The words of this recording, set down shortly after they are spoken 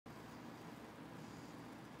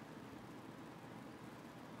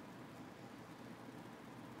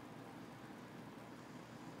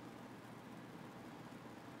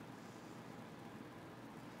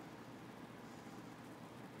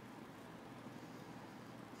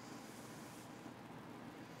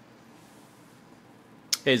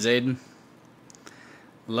Hey Zayden.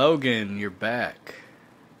 Logan, you're back.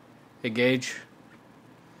 Hey Gage.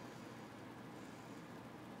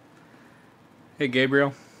 Hey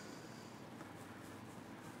Gabriel.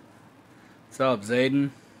 What's up,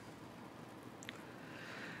 Zayden?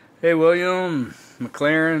 Hey William,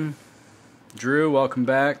 McLaren, Drew, welcome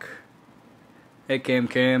back. Hey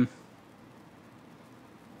Cam.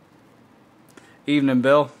 Evening,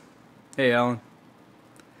 Bill. Hey Alan.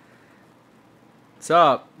 What's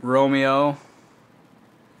up, Romeo?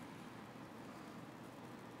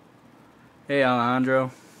 Hey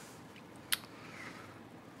Alejandro.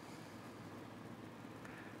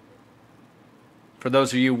 For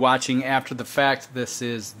those of you watching after the fact, this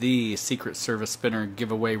is the Secret Service Spinner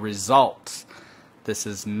giveaway results. This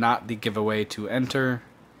is not the giveaway to enter.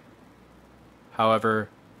 However,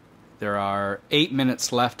 there are 8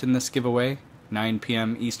 minutes left in this giveaway, 9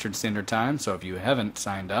 p.m. Eastern Standard Time, so if you haven't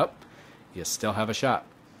signed up, you still have a shot.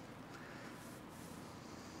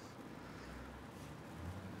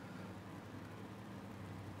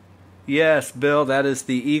 Yes, Bill, that is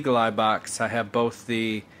the Eagle Eye box. I have both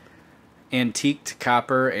the antiqued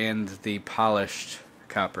copper and the polished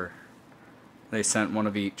copper. They sent one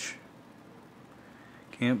of each.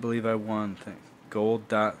 Can't believe I won. Gold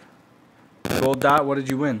dot. Gold dot, what did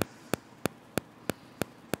you win?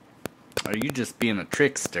 Are you just being a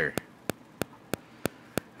trickster?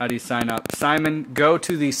 How do you sign up? Simon, go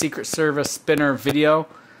to the Secret Service Spinner video,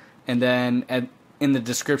 and then in the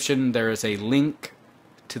description there is a link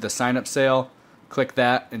to the sign up sale. Click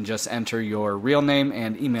that and just enter your real name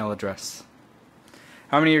and email address.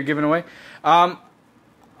 How many are giving away?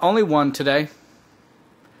 Only one today.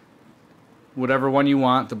 Whatever one you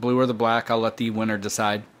want, the blue or the black, I'll let the winner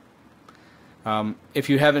decide. If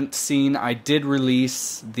you haven't seen, I did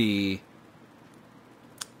release the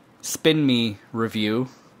Spin Me review.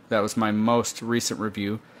 That was my most recent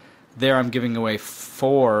review. There I'm giving away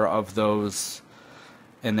 4 of those,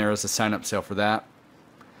 and there is a sign-up sale for that.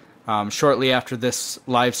 Shortly after this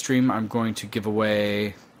live stream, I'm going to give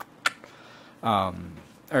away, do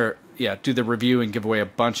the review and give away a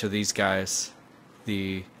bunch of these guys.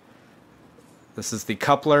 This is the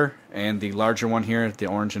coupler, and the larger one here, the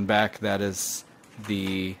orange and back, that is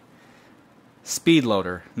the speed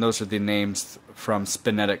loader. And those are the names from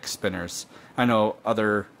Spinetic spinners. I know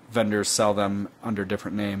other vendors sell them under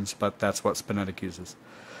different names, but that's what Spinetic uses.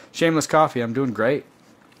 Shameless Coffee, I'm doing great.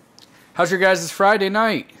 How's your guys' Friday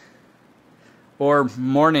night? Or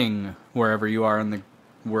morning, wherever you are in the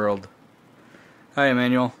world. Hi,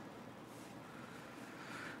 Emmanuel.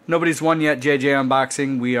 Nobody's won yet, JJ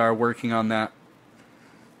Unboxing. We are working on that.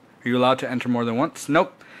 Are you allowed to enter more than once?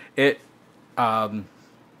 Nope. It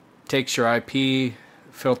takes your IP,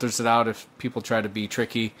 filters it out if people try to be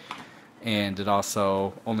tricky, and it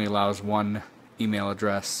also only allows one email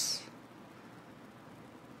address.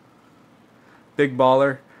 Big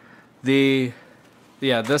Baller.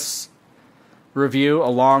 This review,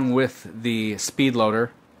 along with the speed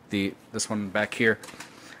loader, this one back here,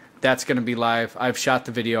 that's going to be live. I've shot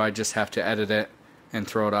the video, I just have to edit it and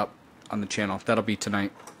throw it up on the channel. That'll be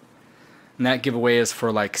tonight. And that giveaway is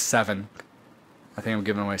for like 7. I think I'm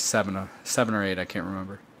giving away 7 or 8, I can't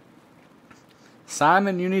remember.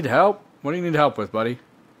 Simon, you need help? What do you need help with, buddy?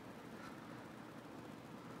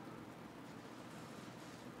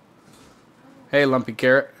 Hey, Lumpy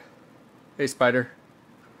Carrot. Hey, Spider.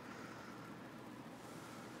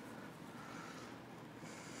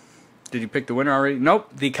 Did you pick the winner already?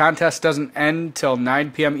 Nope. The contest doesn't end till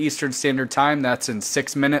 9 p.m. Eastern Standard Time. That's in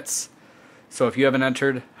 6 minutes. So if you haven't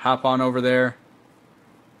entered, hop on over there.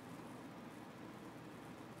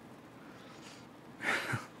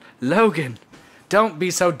 Logan, don't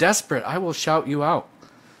be so desperate. I will shout you out.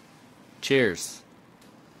 Cheers.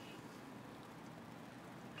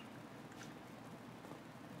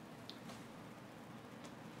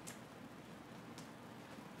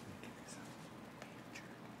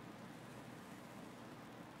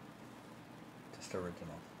 Just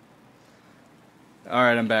original.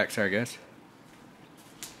 Alright, I'm back. Sorry, guys.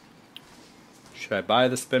 Should I buy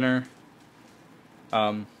the spinner?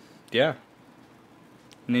 Yeah.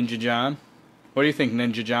 Ninja John. What do you think,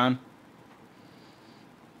 Ninja John?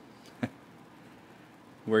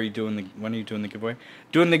 When are you doing the giveaway?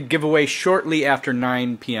 Doing the giveaway shortly after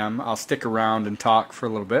 9 p.m. I'll stick around and talk for a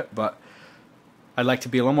little bit, but I'd like to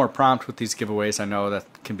be a little more prompt with these giveaways. I know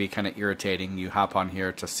that can be kind of irritating. You hop on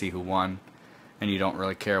here to see who won, and you don't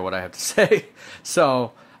really care what I have to say.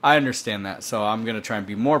 So I understand that. So I'm going to try and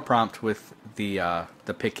be more prompt with the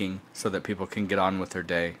picking so that people can get on with their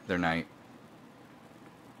day, their night.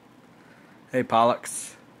 Hey,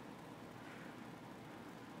 Pollux.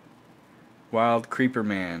 Wild Creeper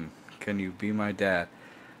Man, can you be my dad?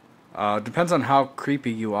 Depends on how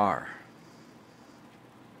creepy you are.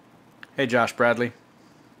 Hey, Josh Bradley.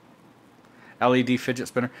 LED fidget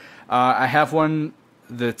spinner. I have one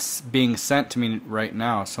that's being sent to me right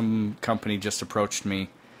now. Some company just approached me,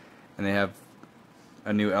 and they have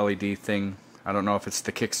a new LED thing. I don't know if it's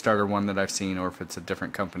the Kickstarter one that I've seen or if it's a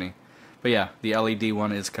different company. But yeah, the LED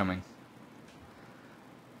one is coming.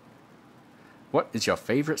 What is your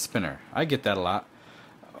favorite spinner? I get that a lot.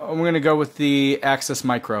 I'm going to go with the Axis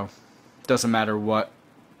Micro. Doesn't matter what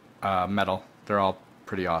metal. They're all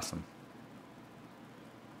pretty awesome.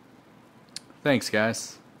 Thanks,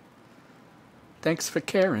 guys. Thanks for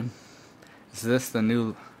caring. Is this the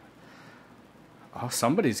new... Oh,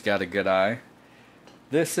 somebody's got a good eye.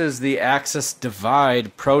 This is the Axis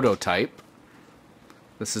Divide prototype.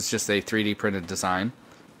 This is just a 3D printed design.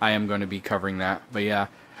 I am going to be covering that. But yeah,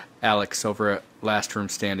 Alex over at Last Room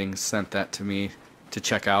Standing sent that to me to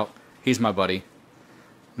check out. He's my buddy.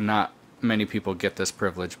 Not many people get this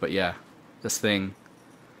privilege, but yeah, this thing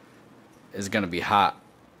is going to be hot.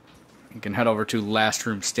 You can head over to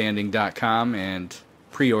LastRoomStanding.com and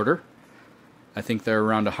pre-order. I think they're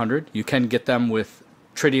around 100. You can get them with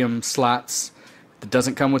tritium slots. If it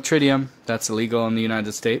doesn't come with tritium, that's illegal in the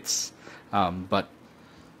United States. But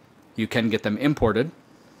you can get them imported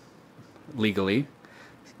legally,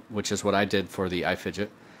 which is what I did for the iFidget.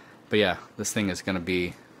 But yeah, this thing is going to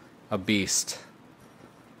be a beast.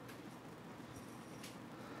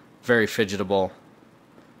 Very fidgetable.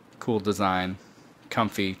 Cool design.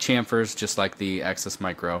 Comfy. Chamfers, just like the Axis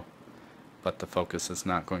Micro. But the focus is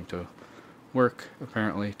not going to work,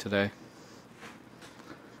 apparently, today.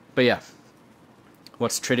 But yeah.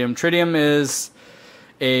 What's tritium? Tritium is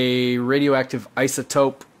a radioactive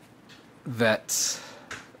isotope that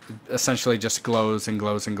essentially just glows and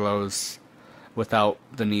glows and glows without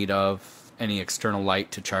the need of any external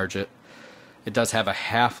light to charge it. It does have a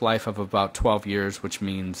half-life of about 12 years, which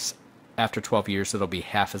means after 12 years it'll be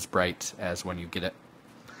half as bright as when you get it.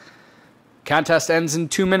 Contest ends in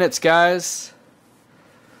 2 minutes, guys.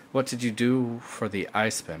 What did you do for the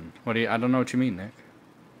iSpin? I don't know what you mean, Nick.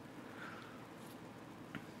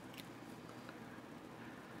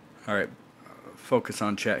 Alright, focus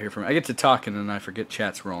on chat here for a minute. I get to talking and I forget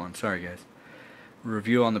chat's rolling. Sorry, guys.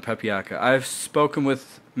 Review on the Pepiaka. I've spoken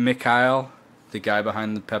with Mikhail, the guy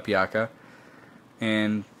behind the Pepiaka,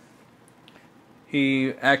 and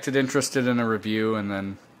he acted interested in a review and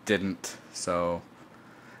then didn't. So,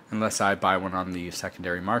 unless I buy one on the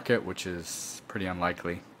secondary market, which is pretty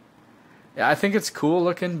unlikely. Yeah, I think it's cool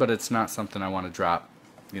looking, but it's not something I want to drop,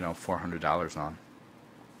 $400 on.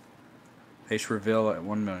 Face reveal at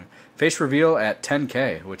 1 million. Face reveal at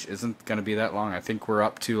 10K, which isn't going to be that long. I think we're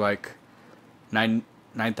up to like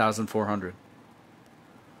 9,400.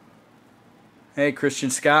 Hey, Christian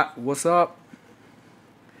Scott, what's up?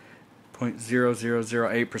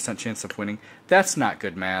 0.0008% chance of winning. That's not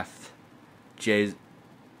good math.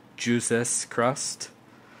 Juices Crust.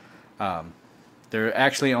 There are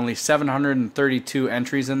actually only 732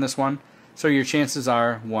 entries in this one, so your chances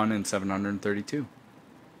are 1 in 732.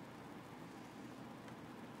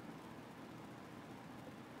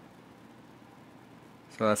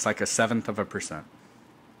 So that's like 0.1%,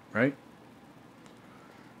 right?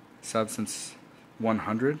 Substance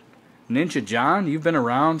 100. Ninja John, you've been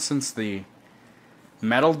around since the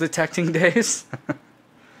metal detecting days?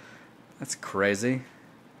 That's crazy.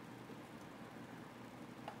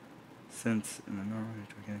 Since in the normal,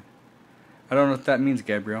 I don't know what that means,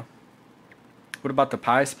 Gabriel. What about the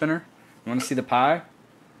pie spinner? You want to see the pie?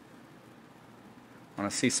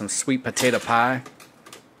 Want to see some sweet potato pie?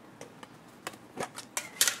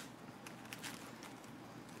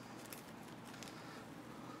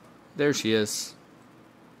 There she is.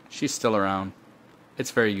 She's still around. It's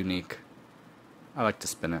very unique. I like to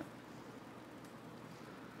spin it.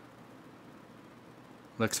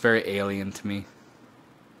 Looks very alien to me.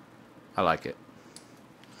 I like it.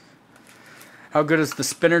 How good is the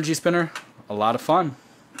Spinergy spinner? A lot of fun.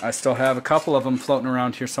 I still have a couple of them floating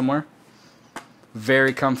around here somewhere.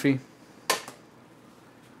 Very comfy.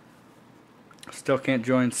 Still can't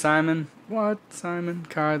join Simon. What, Simon?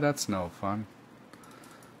 Kai, that's no fun.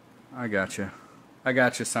 I got you. I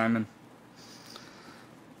got you, Simon.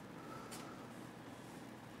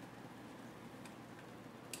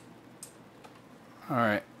 All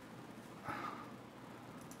right.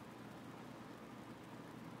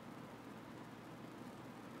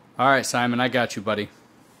 All right, Simon, I got you, buddy.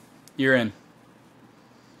 You're in.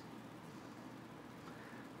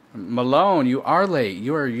 Malone, you are late.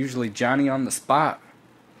 You are usually Johnny on the spot.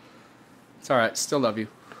 It's all right. Still love you.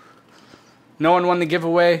 No one won the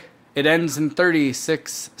giveaway. It ends in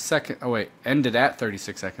 36 seconds. Oh, wait. Ended at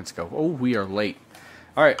 36 seconds ago. Oh, we are late.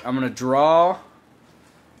 All right. I'm going to draw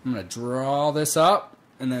this up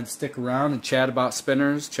and then stick around and chat about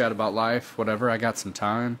spinners, chat about life, whatever. I got some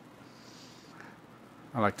time.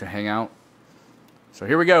 I like to hang out. So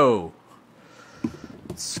here we go.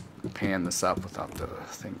 Let's pan this up without the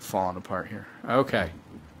thing falling apart here. Okay.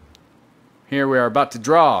 Here we are about to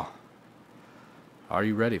draw. Are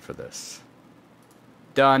you ready for this?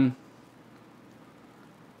 Done.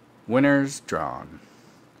 Winners drawn.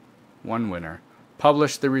 One winner.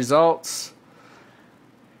 Publish the results.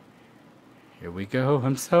 Here we go.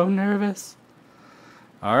 I'm so nervous.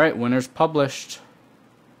 Alright, winners published.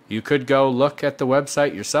 You could go look at the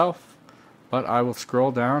website yourself, but I will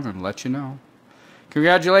scroll down and let you know.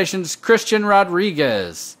 Congratulations, Christian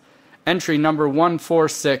Rodriguez. Entry number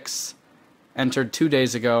 146. Entered 2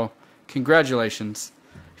 days ago. Congratulations.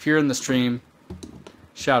 If you're in the stream,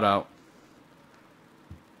 shout out.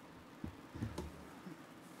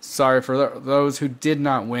 Sorry for those who did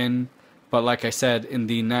not win, but like I said, in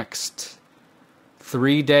the next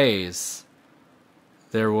 3 days,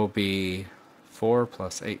 there will be 4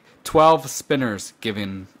 plus 8, 12 spinners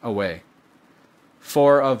given away.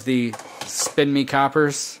 4 of the Spin Me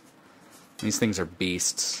Coppers. These things are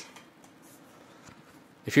beasts.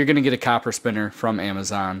 If you're going to get a copper spinner from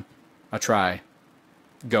Amazon, a try,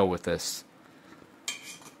 go with this.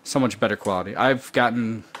 So much better quality.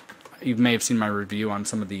 You may have seen my review on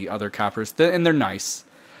some of the other coppers, and they're nice.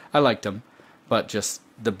 I liked them, but just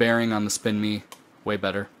the bearing on the Spin Me, way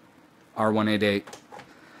better. R188,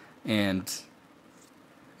 and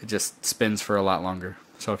it just spins for a lot longer.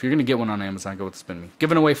 So if you're going to get one on Amazon, go with the Spin Me.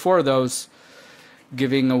 Giving away 4 of those,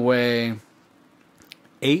 giving away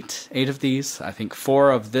 8 of these. I think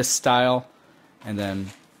 4 of this style, and then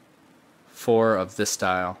 4 of this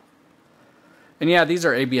style. And yeah, these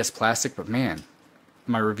are ABS plastic, but man,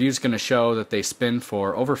 my review's going to show that they spin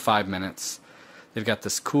for over 5 minutes. They've got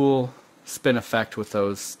this cool spin effect with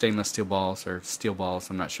those stainless steel balls, or steel balls.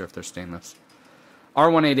 I'm not sure if they're stainless.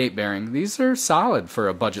 R188 bearing. These are solid for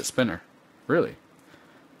a budget spinner. Really.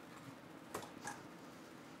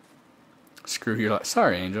 Screw your life.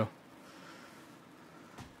 Sorry, Angel.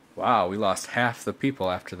 Wow, we lost half the people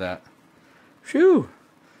after that. Phew.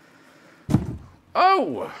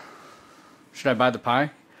 Oh! Should I buy the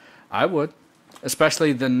pie? I would.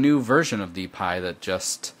 Especially the new version of the pie that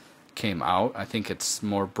just came out. I think it's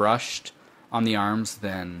more brushed on the arms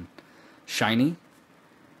than shiny.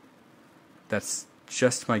 That's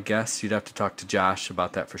just my guess. You'd have to talk to Josh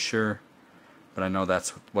about that for sure. But I know that's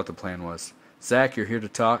what the plan was. Zach, you're here to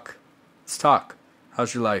talk. Let's talk.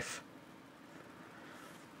 How's your life?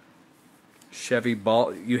 Chevy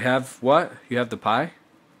ball. You have what? You have the pie?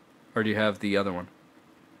 Or do you have the other one?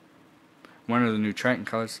 One of the new Triton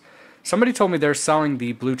colors. Somebody told me they're selling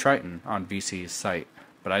the blue Triton on VC's site,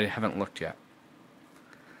 but I haven't looked yet.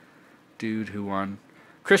 Dude who won.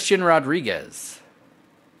 Christian Rodriguez.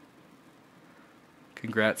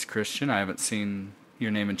 Congrats, Christian. I haven't seen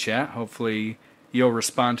your name in chat. Hopefully you'll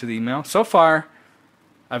respond to the email. So far,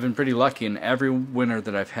 I've been pretty lucky, and every winner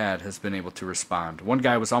that I've had has been able to respond. One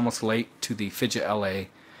guy was almost late to the Fidget LA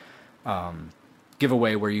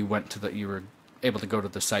giveaway where you were able to go to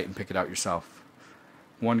the site and pick it out yourself.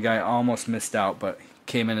 One guy almost missed out, but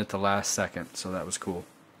came in at the last second, so that was cool.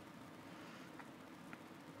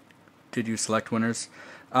 Did you select winners?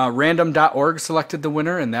 Random.org selected the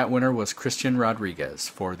winner, and that winner was Christian Rodriguez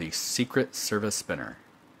for the Secret Service spinner.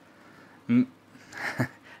 Yeah,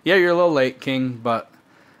 you're a little late, King, but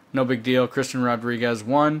no big deal. Christian Rodriguez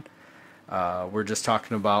won. We're just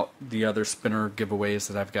talking about the other spinner giveaways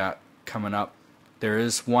that I've got coming up. There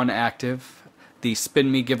is one active, the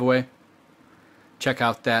Spin Me giveaway. Check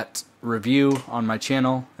out that review on my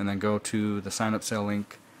channel, and then go to the sign up sale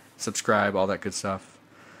link, subscribe, all that good stuff.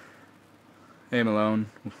 Hey,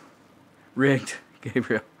 Malone. Rigged.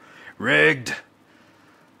 Gabriel. Rigged.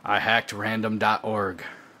 I hacked random.org,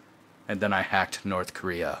 and then I hacked North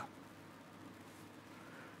Korea.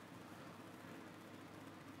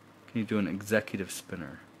 Can you do an executive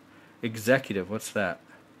spinner? Executive, what's that?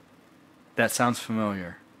 That sounds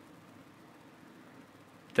familiar.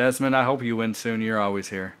 Desmond, I hope you win soon. You're always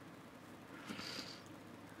here.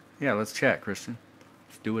 Yeah, let's chat, Christian.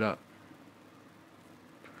 Let's do it up.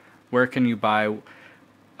 Where can you buy?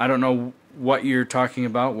 I don't know what you're talking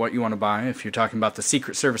about, what you want to buy. If you're talking about the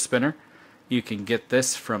Secret Service spinner, you can get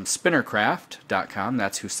this from spinnercraft.com.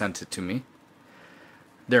 That's who sent it to me.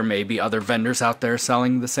 There may be other vendors out there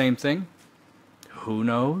selling the same thing. Who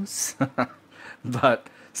knows? But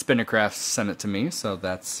Spinnercraft sent it to me, so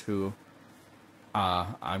that's who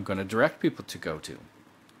I'm going to direct people to go to.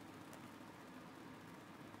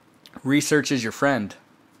 Research is your friend.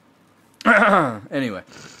 Anyway.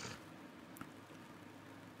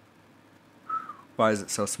 Why is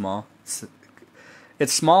it so small?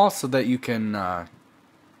 It's small so that you can, I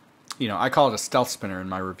call it a stealth spinner in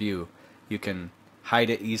my review. You can hide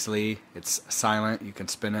it easily. It's silent. You can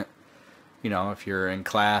spin it. If you're in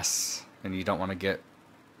class and you don't want to get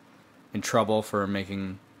in trouble for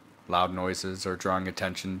making loud noises or drawing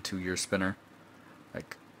attention to your spinner.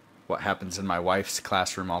 Like what happens in my wife's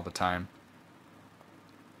classroom all the time.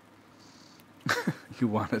 You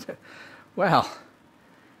wanted it. Well.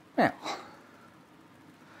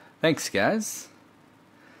 Thanks, guys.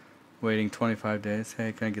 Waiting 25 days.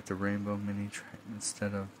 Hey, can I get the Rainbow Mini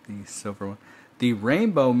instead of the silver one? The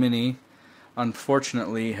Rainbow Mini,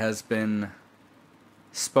 unfortunately, has been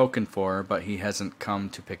spoken for, but he hasn't come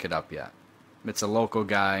to pick it up yet. It's a local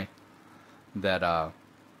guy that,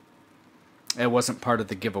 it wasn't part of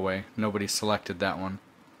the giveaway. Nobody selected that one.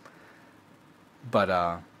 But,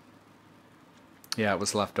 yeah, it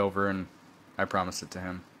was left over, and I promised it to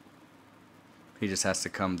him. He just has to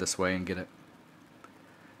come this way and get it.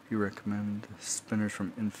 You recommend spinners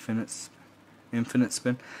from Infinite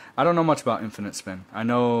Spin? I don't know much about Infinite Spin. I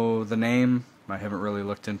know the name. I haven't really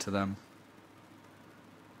looked into them.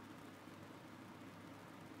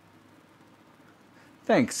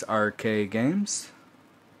 Thanks, RK Games.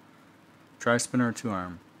 Tri-spinner or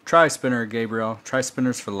two-arm? Tri-spinner, Gabriel.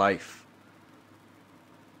 Tri-spinners for life.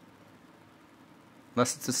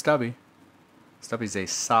 Unless it's a stubby. Stubby's a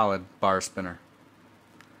solid bar spinner.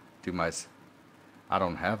 I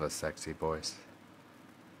don't have a sexy voice.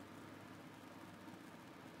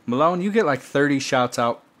 Malone, you get like 30 shout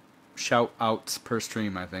outs per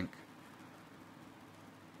stream, I think.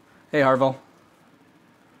 Hey, Harville.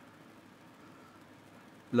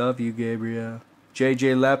 Love you, Gabriel.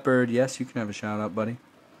 JJ Leopard, yes, you can have a shout out, buddy.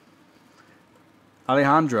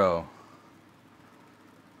 Alejandro.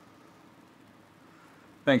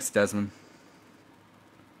 Thanks, Desmond.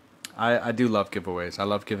 I do love giveaways. I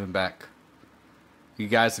love giving back. You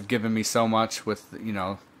guys have given me so much with,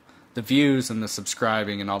 the views and the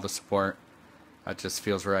subscribing and all the support. It just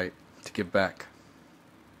feels right to give back.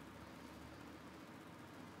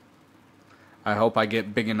 I hope I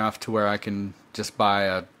get big enough to where I can just buy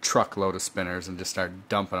a truckload of spinners and just start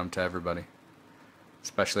dumping them to everybody.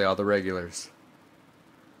 Especially all the regulars.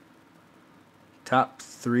 Top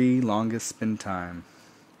 3 longest spin time.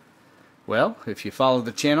 Well, if you follow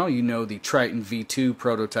the channel, you know the Triton V2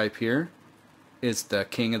 prototype here is the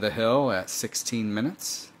king of the hill at 16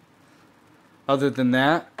 minutes. Other than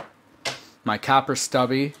that, my Copper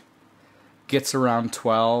Stubby gets around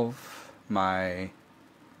 12. The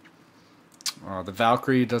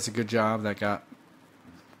Valkyrie does a good job. That got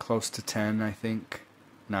close to 10, I think.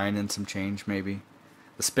 9 and some change, maybe.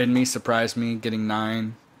 The Spin Me surprised me, getting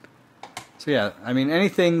 9. So yeah, I mean,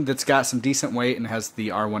 anything that's got some decent weight and has the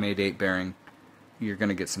R188 bearing, you're going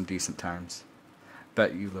to get some decent times.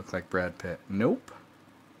 Bet you look like Brad Pitt. Nope.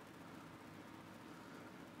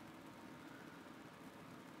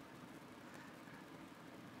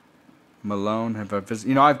 Malone, have I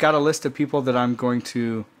visited? I've got a list of people that I'm going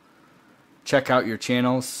to check out your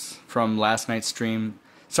channels from last night's stream.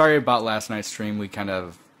 Sorry about last night's stream. We kind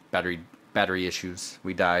of battery issues.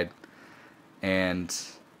 We died, and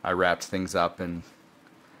I wrapped things up and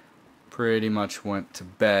pretty much went to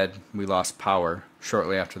bed. We lost power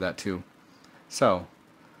shortly after that too. So,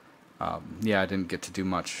 yeah, I didn't get to do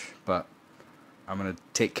much, but I'm gonna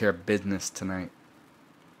take care of business tonight.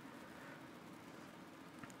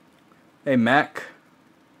 Hey Mac,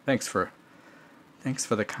 thanks for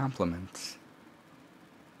the compliments.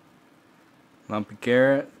 Lumpy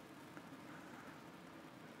Garrett,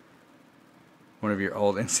 one of your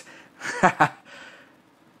old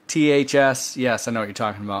THS, yes, I know what you're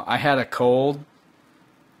talking about. I had a cold,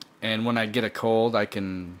 and when I get a cold, I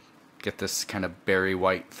can get this kind of berry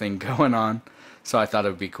white thing going on. So I thought it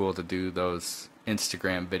would be cool to do those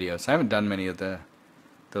Instagram videos. I haven't done many of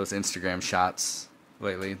those Instagram shots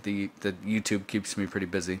lately. The YouTube keeps me pretty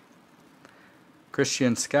busy.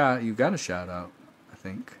 Christian Scott, you got a shout out, I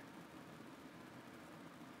think.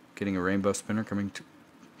 Getting a rainbow spinner coming to...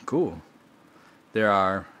 Cool. There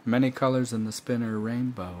are many colors in the spinner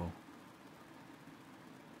rainbow.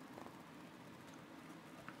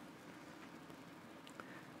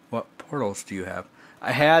 What portals do you have?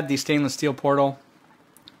 I had the stainless steel portal.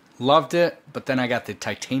 Loved it, but then I got the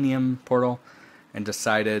titanium portal and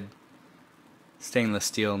decided stainless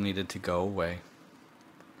steel needed to go away.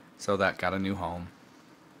 So that got a new home.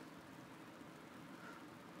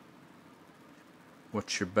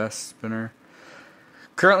 What's your best spinner?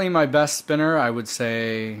 Currently my best spinner, I would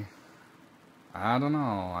say I don't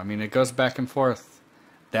know. I mean, it goes back and forth.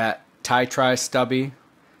 That Tri stubby,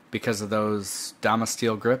 because of those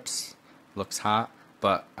Damasteel grips, looks hot.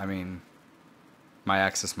 But, I mean, my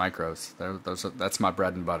Axis Micros, that's my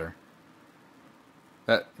bread and butter.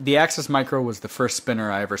 The Axis Micro was the first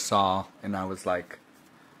spinner I ever saw, and I was like,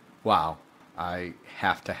 wow, I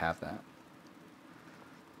have to have that.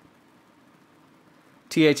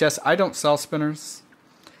 THS, I don't sell spinners.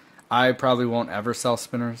 I probably won't ever sell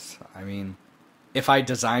spinners. I mean, if I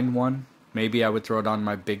designed one, maybe I would throw it on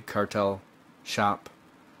my big cartel shop.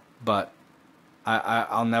 But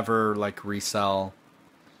I'll never like resell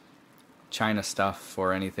China stuff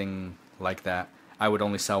or anything like that. I would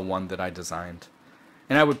only sell one that I designed.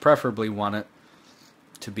 And I would preferably want it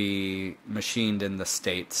to be machined in the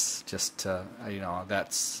States. Just to, you know,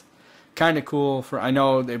 that's kind of cool. I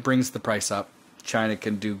know it brings the price up. China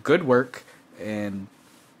can do good work and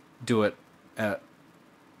do it at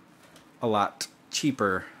a lot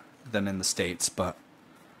cheaper than in the States, but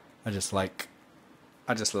I just like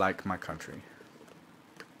my country.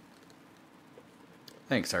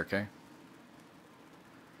 Thanks, RK.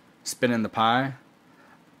 Spinning the pie.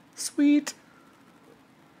 Sweet.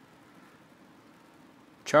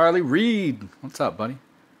 Charlie Reed. What's up, buddy?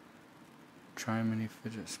 Tri-Mini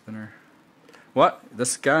fidget spinner. What?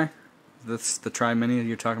 This guy? This the Tri-Mini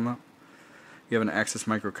you're talking about? You have an Axis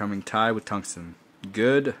Micro coming, tie with tungsten.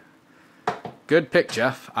 Good pick,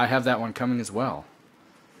 Jeff. I have that one coming as well.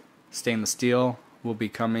 Stainless steel will be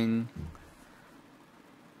coming.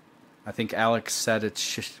 I think Alex said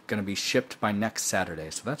it's going to be shipped by next Saturday,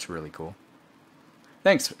 so that's really cool.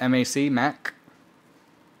 Thanks, Mac.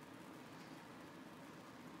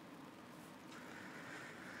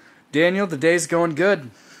 Daniel, the day's going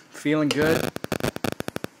good. Feeling good.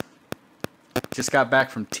 Just got back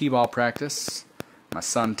from T-ball practice. My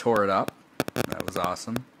son tore it up. That was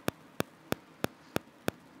awesome.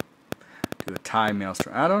 Do a tie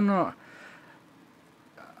Maelstrom. I don't know.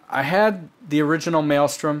 I had the original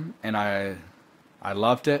Maelstrom, and I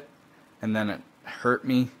loved it, and then it hurt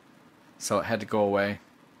me, so it had to go away.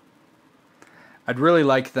 I'd really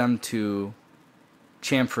like them to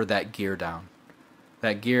chamfer that gear down.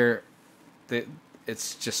 That gear,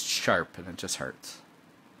 it's just sharp, and it just hurts.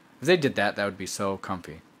 If they did that, that would be so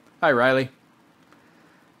comfy. Hi, Riley.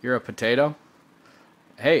 You're a potato?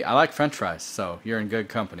 Hey, I like French fries, so you're in good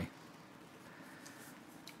company.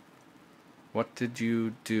 What did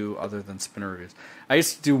you do other than spinner reviews? I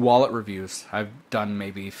used to do wallet reviews. I've done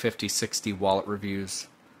maybe 50, 60 wallet reviews.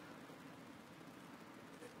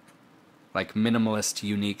 Like minimalist,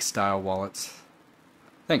 unique style wallets.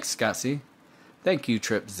 Thanks, Scott C. Thank you,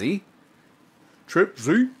 Trip Z. Trip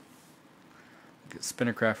Z?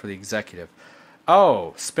 Spinnercraft for the executive.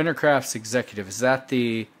 Oh, Spinnercraft's executive. Is that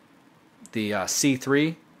the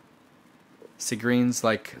C3? Segreen's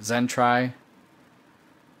like Zentri?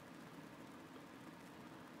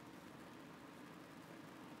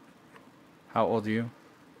 How old are you?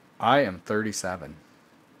 I am 37.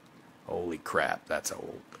 Holy crap, that's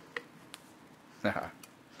old.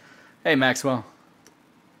 Hey, Maxwell.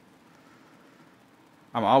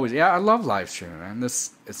 I'm always, I love live streaming, man.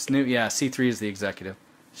 It's new. Yeah, C3 is the executive.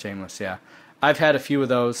 Shameless, yeah. I've had a few of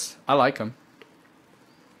those. I like them.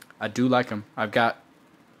 I do like them. I've got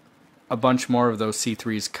a bunch more of those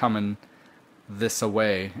C3s coming this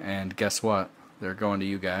away, and guess what? They're going to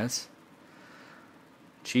you guys.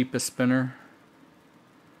 Cheapest spinner.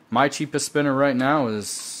 My cheapest spinner right now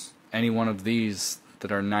is any one of these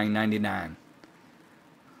that are $9.99.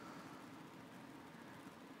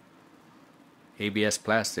 ABS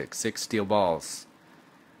plastic, 6 steel balls.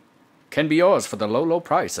 Can be yours for the low, low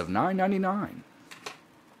price of $9.99.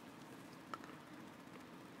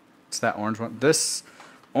 What's that orange one? This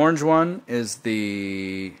orange one is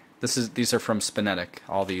the... These are from Spinetic.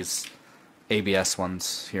 All these ABS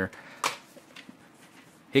ones here.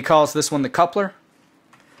 He calls this one the coupler.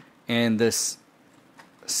 And this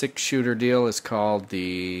 6-shooter deal is called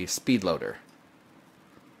the speed loader.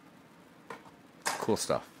 Cool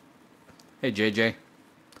stuff. Hey, JJ.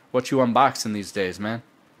 What you unboxing these days, man?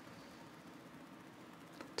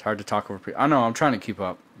 It's hard to talk over people. I know, I'm trying to keep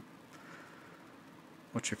up.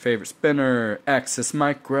 What's your favorite spinner? Axis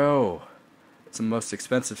Micro. It's the most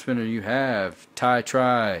expensive spinner you have.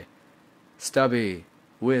 Tri Stubby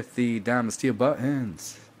with the Damasteel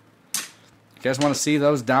buttons. You guys want to see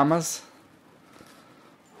those Damas?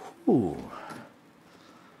 Ooh.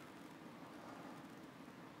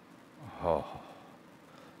 Oh.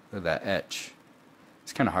 Look at that etch.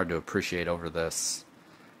 It's kind of hard to appreciate over this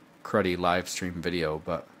cruddy live stream video,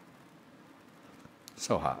 but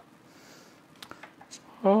so hot. So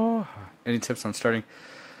hot. Any tips on starting?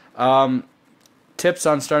 Tips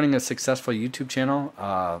on starting a successful YouTube channel.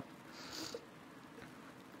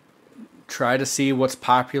 Try to see what's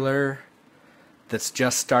popular that's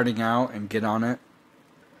just starting out and get on it.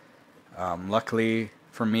 Luckily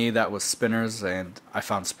for me, that was spinners, and I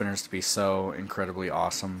found spinners to be so incredibly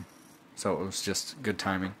awesome. So it was just good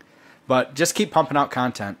timing. But just keep pumping out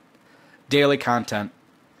content. Daily content.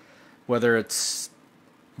 Whether it's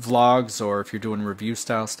vlogs or if you're doing review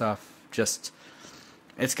style stuff. Just,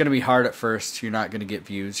 it's going to be hard at first. You're not going to get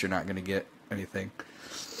views. You're not going to get anything.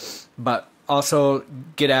 But also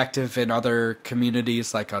get active in other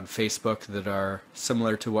communities like on Facebook that are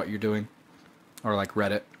similar to what you're doing. Or like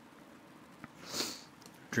Reddit.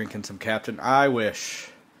 Drinking some Captain. I wish.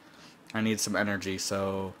 I need some energy,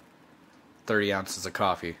 so 30 ounces of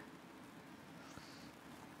coffee.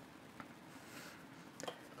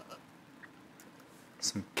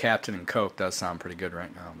 Some Captain and Coke does sound pretty good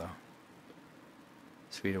right now, though.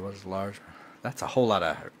 Sweetie was large. That's a whole lot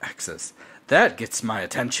of X's. That gets my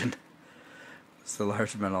attention. It's the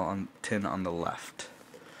large metal tin on the left.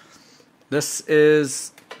 This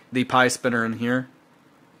is the pie spinner in here.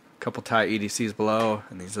 Couple Thai EDCs below,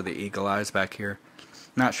 and these are the eagle eyes back here.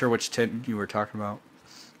 Not sure which tin you were talking about.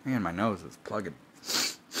 Man, my nose is plugging.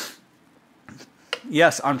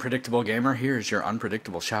 Yes, Unpredictable Gamer, here's your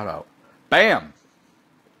unpredictable shout out. Bam!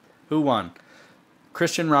 Who won?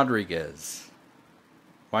 Christian Rodriguez.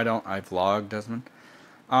 Why don't I vlog, Desmond?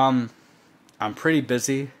 I'm pretty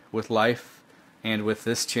busy with life and with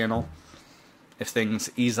this channel. If things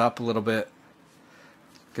ease up a little bit,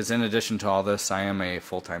 because in addition to all this, I am a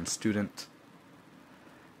full-time student.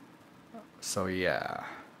 So yeah.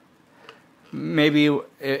 Maybe,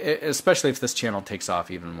 especially if this channel takes off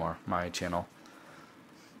even more, my channel,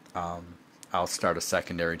 I'll start a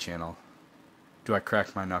secondary channel. Do I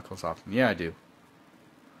crack my knuckles often? Yeah, I do.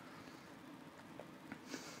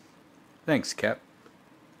 Thanks, Cap.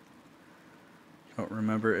 Don't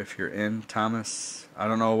remember if you're in, Thomas. I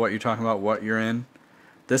don't know what you're talking about, what you're in.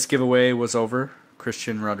 This giveaway was over.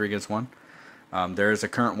 Christian Rodriguez won. There is a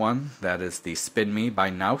current one. That is the Spin Me by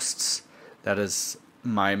Nousts. That is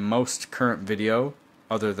my most current video,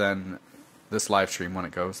 other than this live stream when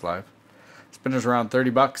it goes live. Spinner's around 30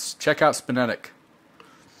 bucks. Check out Spinetic.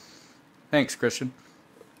 Thanks, Christian.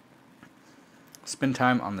 Spin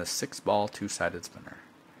time on the 6-ball 2-sided spinner.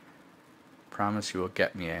 Promise you will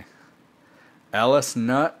get me a Ellis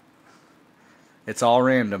nut. It's all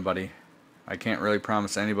random, buddy. I can't really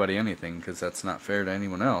promise anybody anything because that's not fair to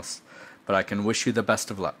anyone else. But I can wish you the best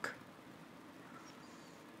of luck.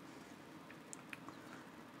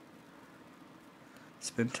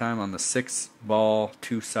 Spin time on the 6-ball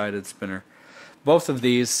 2-sided spinner. Both of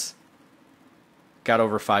these got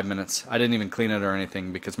over 5 minutes. I didn't even clean it or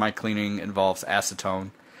anything because my cleaning involves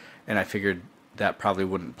acetone, and I figured that probably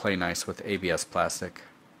wouldn't play nice with ABS plastic.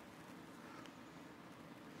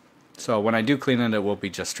 So when I do clean it, it will be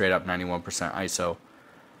just straight up 91% ISO.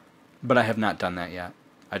 But I have not done that yet.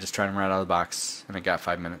 I just tried them right out of the box, and it got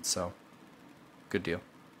 5 minutes, so good deal.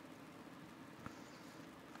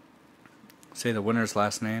 Say the winner's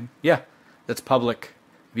last name. Yeah, that's public.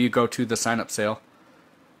 If you go to the sign-up sale,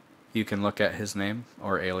 you can look at his name,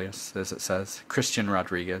 or alias, as it says. Christian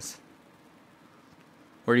Rodriguez.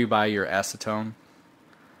 Where do you buy your acetone?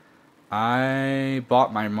 I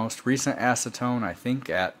bought my most recent acetone, I think,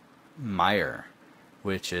 at Meijer,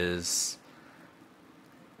 which is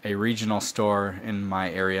a regional store in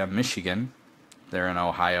my area, Michigan. They're in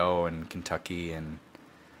Ohio and Kentucky and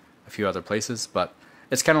a few other places, but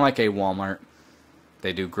it's kind of like a Walmart.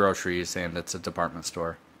 They do groceries and it's a department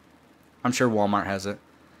store. I'm sure Walmart has it.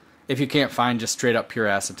 If you can't find just straight up pure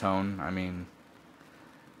acetone, I mean,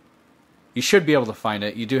 you should be able to find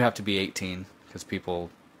it. You do have to be 18 because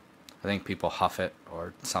I think people huff it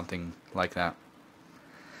or something like that.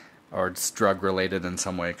 Or it's drug related in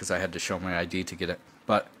some way because I had to show my ID to get it.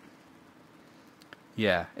 But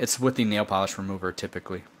yeah, it's with the nail polish remover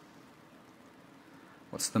typically.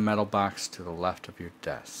 What's the metal box to the left of your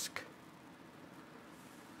desk?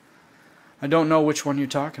 I don't know which one you're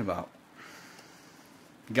talking about.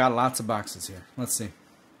 Got lots of boxes here. Let's see.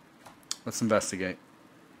 Let's investigate.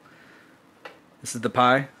 This is the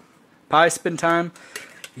pie. Pie spin time.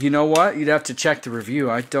 You know what? You'd have to check the review.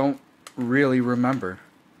 I don't really remember.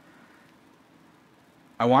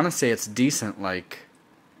 I want to say it's decent, like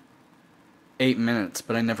 8 minutes,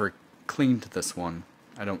 but I never cleaned this one.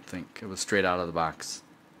 I don't think. It was straight out of the box.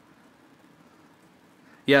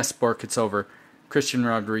 Yes, Bork, it's over. Christian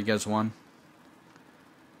Rodriguez won.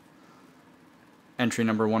 Entry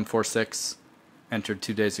number 146. Entered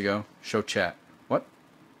 2 days ago. Show chat. What?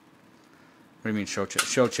 What do you mean show chat?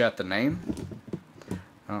 Show chat the name?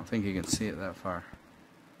 I don't think you can see it that far.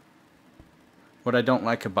 What I don't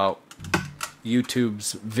like about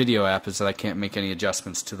YouTube's video app is that I can't make any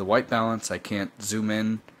adjustments to the white balance. I can't zoom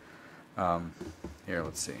in. Here,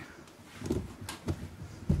 let's see.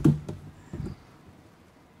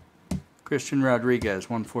 Christian Rodriguez,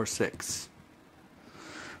 146.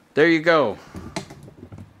 There you go.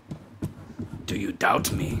 Do you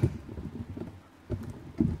doubt me?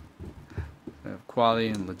 I have quality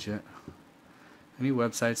and legit. Any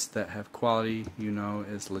websites that have quality you know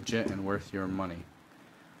is legit and worth your money.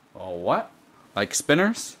 Oh, what? Like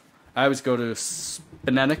spinners? I always go to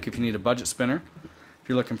Spinetic if you need a budget spinner. If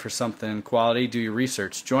you're looking for something quality, do your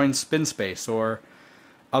research. Join SpinSpace or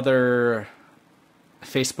other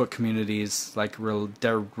Facebook communities like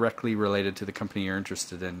directly related to the company you're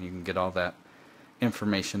interested in. You can get all that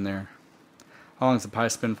information there. How long is the pie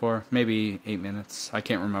spin for? Maybe 8 minutes. I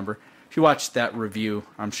can't remember. If you watch that review,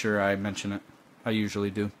 I'm sure I mention it. I usually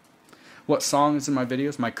do. What song is in my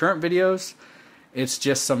videos? My current videos, it's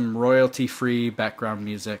just some royalty-free background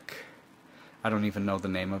music. I don't even know the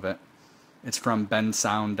name of it. It's from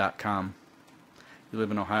bensound.com. You live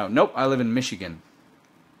in Ohio? Nope, I live in Michigan.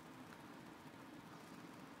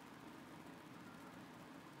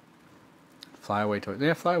 Flyaway toys.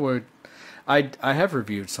 Yeah, Flyaway. I have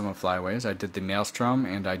reviewed some of Flyaways. I did the Maelstrom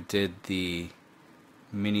and I did the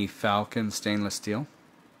Mini Falcon stainless steel.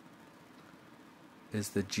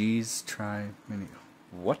 Is the G's Tri Mini...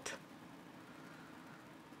 What?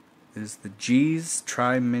 Is the G's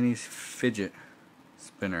Tri Mini fidget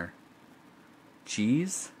spinner?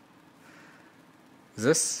 G's? Is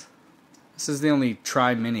this? This is the only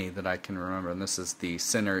Tri Mini that I can remember, and this is the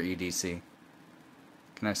Sinner EDC.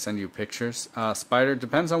 Can I send you pictures? Spider,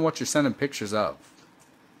 depends on what you're sending pictures of.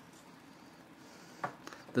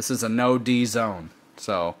 This is a no D zone,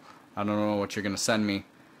 so I don't know what you're going to send me,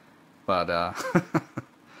 but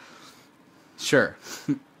sure.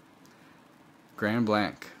 Grand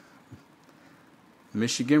Blanc.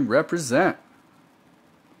 Michigan represent.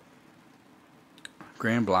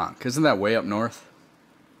 Grand Blanc. Isn't that way up north?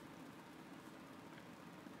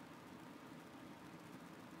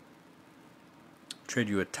 Trade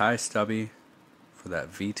you a Ty Stubby for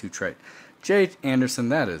that V2 trade. Jay Anderson,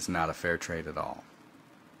 that is not a fair trade at all.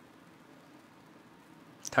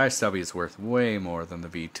 Ty Stubby is worth way more than the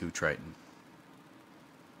V2 Triton.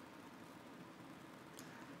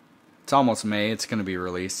 It's almost May. It's going to be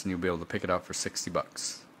released, and you'll be able to pick it up for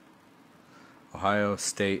 $60. Ohio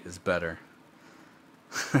State is better.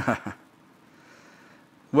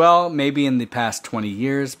 Well, maybe in the past 20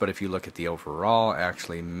 years, but if you look at the overall,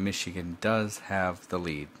 actually Michigan does have the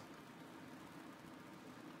lead.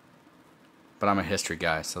 But I'm a history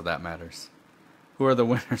guy, so that matters. Who are the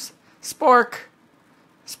winners? Spork!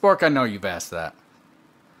 Spork, I know you've asked that.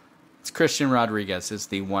 It's Christian Rodriguez is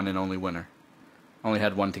the one and only winner. Only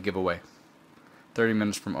had one to give away. 30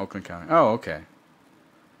 minutes from Oakland County. Oh, okay.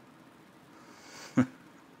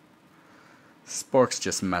 Spork's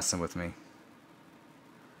just messing with me.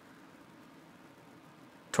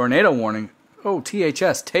 Tornado warning. Oh,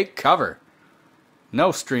 THS, take cover.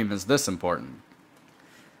 No stream is this important.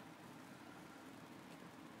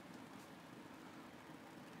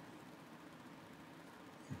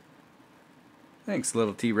 Thanks,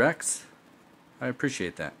 little T-Rex. I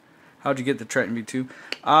appreciate that. How'd you get the Triton V2?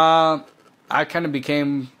 I kind of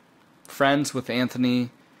became friends with Anthony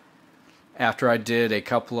after I did a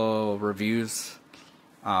couple of reviews.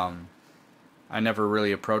 I never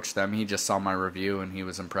really approached them. He just saw my review and he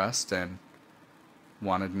was impressed and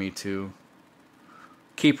wanted me to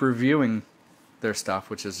keep reviewing their stuff,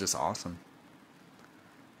 which is just awesome.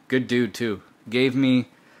 Good dude too. He gave me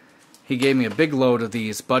a big load of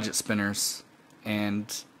these budget spinners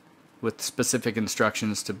and with specific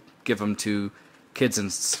instructions to give them to kids in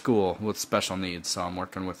school with special needs. So I'm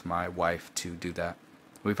working with my wife to do that.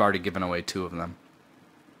 We've already given away 2 of them.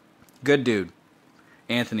 Good dude.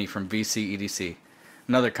 Anthony from VC EDC.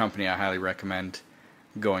 Another company I highly recommend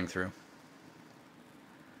going through.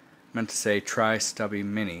 Meant to say Tri Stubby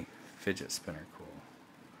Mini fidget spinner. Cool.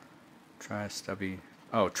 Tri Stubby.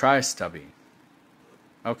 Oh, Tri Stubby.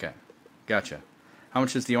 Okay. Gotcha. How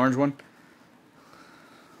much is the orange one?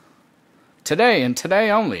 Today and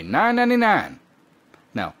today only. $9.99.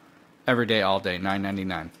 No. Every day, all day.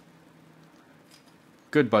 $9.99.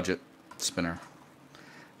 Good budget spinner.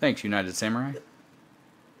 Thanks, United Samurai.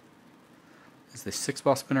 Is the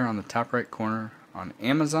 6-ball spinner on the top right corner on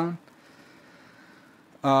Amazon?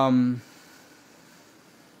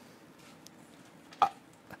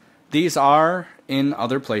 These are in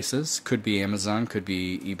other places. Could be Amazon, could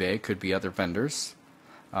be eBay, could be other vendors.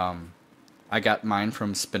 I got mine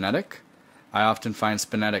from Spinetic. I often find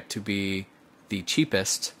Spinetic to be the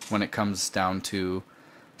cheapest when it comes down to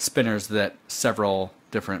spinners that several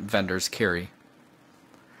different vendors carry.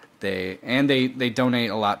 They donate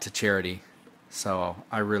a lot to charity, so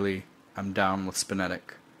I'm down with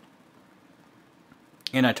Spinetic.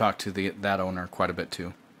 And I talked to that owner quite a bit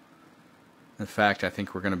too. In fact, I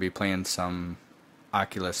think we're going to be playing some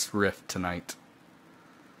Oculus Rift tonight.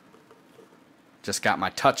 Just got my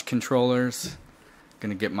touch controllers.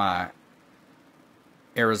 Gonna get my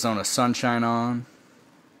Arizona Sunshine on.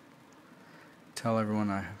 Tell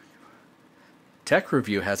everyone Tech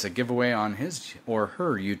Review has a giveaway on his or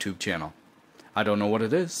her YouTube channel. I don't know what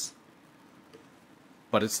it is,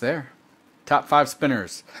 but it's there. Top 5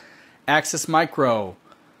 spinners. Axis Micro.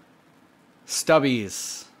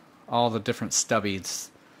 Stubbies. All the different stubbies.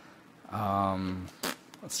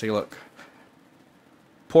 Let's take a look.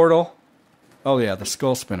 Portal. Oh yeah, the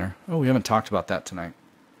skull spinner. Oh, we haven't talked about that tonight.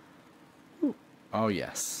 Ooh. Oh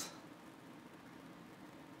yes.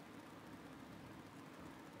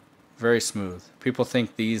 Very smooth. People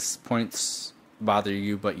think these points bother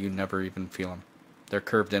you, but you never even feel them. They're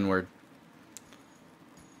curved inward.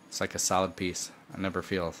 It's like a solid piece. I never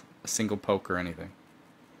feel a single poke or anything.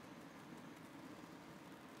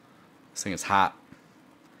 This thing is hot.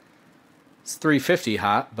 It's 350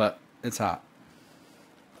 hot, but it's hot.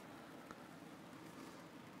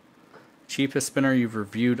 Cheapest spinner you've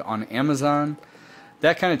reviewed on Amazon?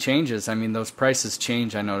 That kind of changes. I mean, those prices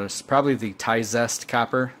change, I noticed. Probably the Ti-Zest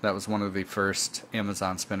copper. That was one of the first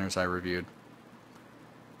Amazon spinners I reviewed.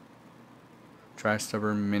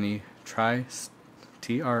 Tri-Stubber Mini.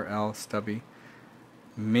 TRL Stubby.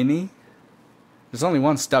 Mini? There's only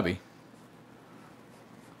one Stubby.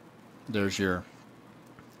 There's your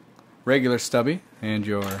regular Stubby and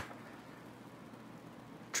your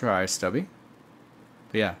Tri-Stubby.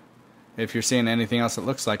 But yeah, if you're seeing anything else that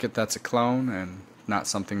looks like it, that's a clone and not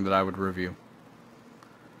something that I would review.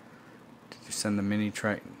 Did you send the Mini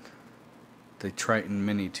Triton? The Triton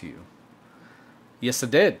Mini to you? Yes, I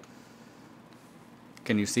did.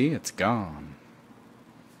 Can you see? It's gone.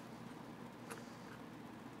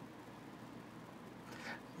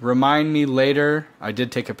 Remind me later. I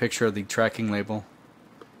did take a picture of the tracking label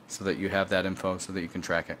so that you have that info so that you can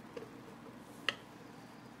track it.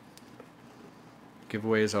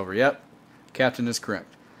 Giveaway is over. Yep. Captain is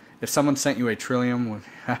correct. If someone sent you a Trillium,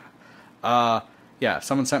 yeah, if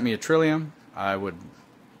someone sent me a Trillium, I would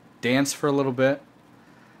dance for a little bit.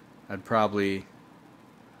 I'd probably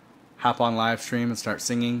hop on live stream and start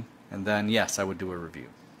singing, and then yes, I would do a review.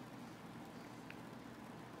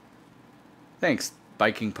 Thanks,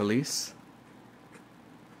 Biking Police.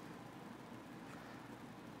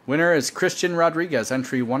 Winner is Christian Rodriguez,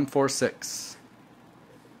 entry 146.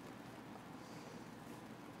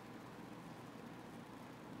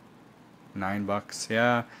 $9,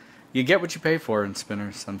 yeah. You get what you pay for in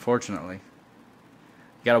spinners, unfortunately.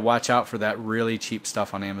 You gotta watch out for that really cheap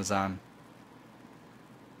stuff on Amazon.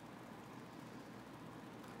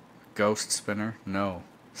 Ghost spinner? No.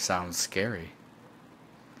 Sounds scary.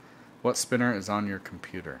 What spinner is on your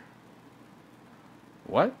computer?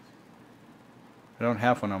 What? I don't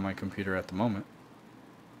have one on my computer at the moment.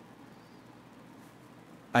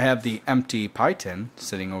 I have the empty pie tin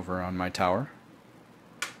sitting over on my tower.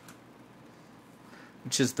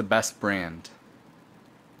 Which is the best brand?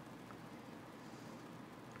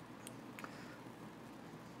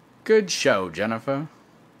 Good show, Jennifer.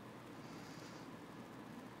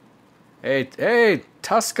 Hey,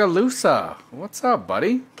 Tuscaloosa. What's up,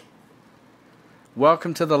 buddy?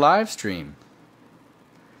 Welcome to the live stream.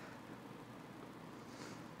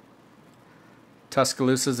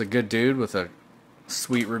 Tuscaloosa's a good dude with a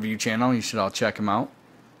sweet review channel. You should all check him out.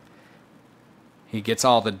 He gets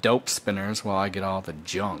all the dope spinners while I get all the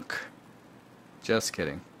junk. Just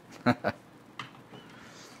kidding.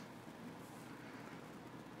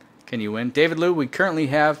 Can you win? David Liu, we currently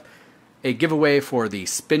have a giveaway for the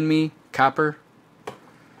Spin Me Copper.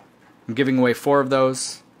 I'm giving away 4 of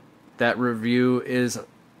those. That review is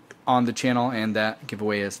on the channel, and that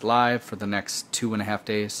giveaway is live for the next 2.5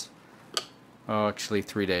 days. Oh, actually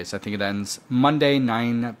 3 days. I think it ends Monday,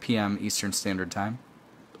 9 p.m. Eastern Standard Time.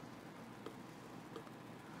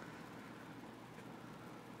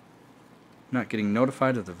 Not getting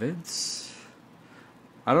notified of the vids.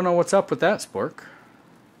 I don't know what's up with that, Spork.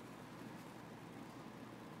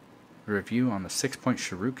 Review on the 6-point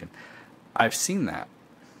Shuriken. I've seen that.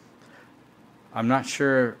 I'm not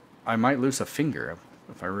sure. I might lose a finger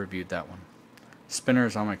if I reviewed that one.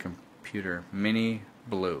 Spinners on my computer. Mini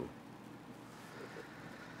Blue.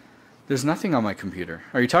 There's nothing on my computer.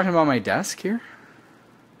 Are you talking about my desk here?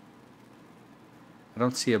 I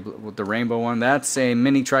don't see the rainbow one. That's a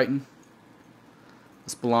mini Triton.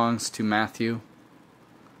 This belongs to Matthew.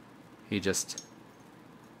 He just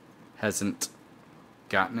hasn't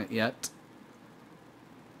gotten it yet.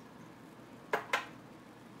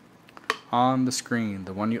 On the screen,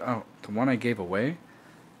 the one the one I gave away.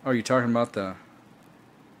 Oh, you're talking about the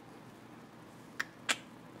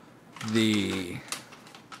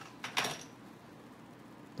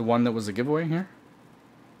one that was a giveaway here?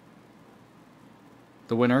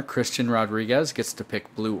 The winner, Christian Rodriguez, gets to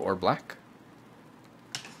pick blue or black.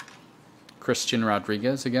 Christian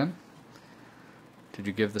Rodriguez again. Did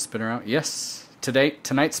you give the spinner out? Yes.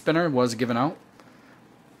 Tonight's spinner was given out.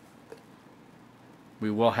 We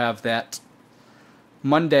will have that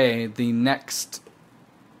Monday, the next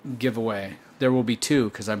giveaway. There will be 2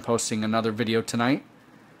 because I'm posting another video tonight.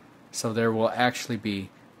 So there will actually be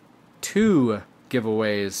 2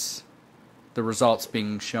 giveaways. The results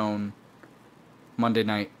being shown Monday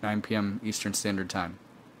night, 9 p.m. Eastern Standard Time.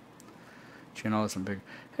 Channel isn't big.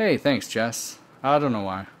 Hey, thanks, Jess. I don't know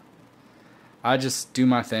why. I just do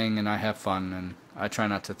my thing and I have fun, and I try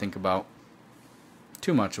not to think about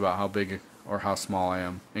too much about how big or how small I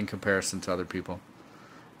am in comparison to other people.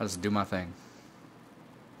 I just do my thing.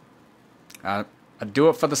 I do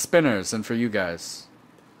it for the spinners and for you guys.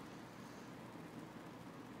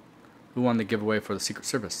 Who won the giveaway for the Secret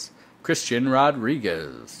Service? Christian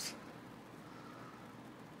Rodriguez.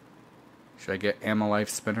 Should I get Amalife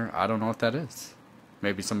spinner? I don't know what that is.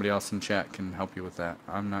 Maybe somebody else in chat can help you with that.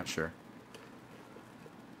 I'm not sure.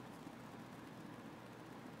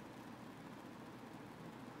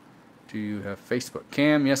 Do you have Facebook?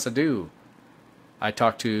 Cam, yes I do. I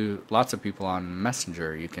talk to lots of people on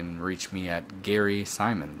Messenger. You can reach me at Gary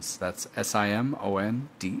Simons. That's SIMONDS.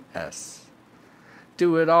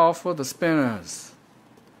 Do it all for the spinners.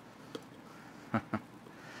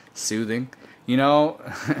 Soothing. You know,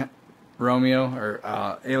 Romeo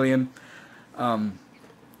or Alien,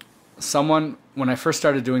 someone, when I first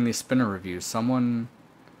started doing these spinner reviews, someone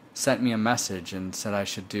sent me a message and said I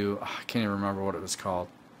should do, I can't even remember what it was called.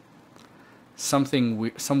 Some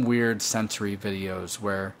weird sensory videos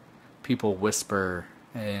where people whisper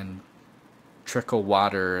and trickle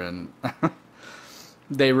water, and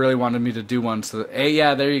they really wanted me to do one. So,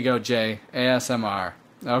 yeah, there you go, Jay. ASMR.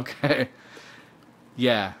 Okay.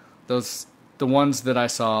 Yeah, the ones that I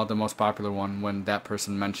saw, the most popular one, when that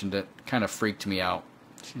person mentioned it, kind of freaked me out.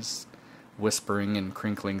 She's whispering and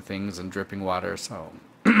crinkling things and dripping water, so...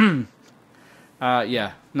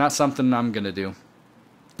 yeah, not something I'm gonna do.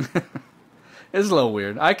 It's a little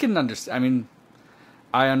weird. I can understand. I mean,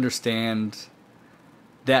 I understand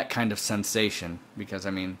that kind of sensation because, I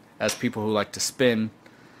mean, as people who like to spin,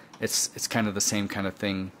 it's kind of the same kind of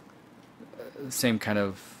thing. Same kind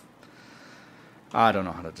of. I don't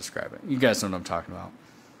know how to describe it. You guys know what I'm talking about.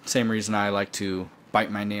 Same reason I like to bite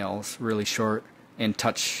my nails really short and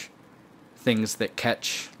touch things that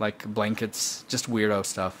catch, like blankets, just weirdo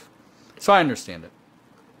stuff. So I understand it.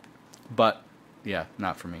 But, yeah,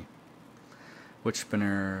 not for me. Which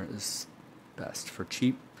spinner is best for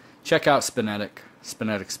cheap? Check out Spinetic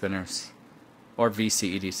spinners, or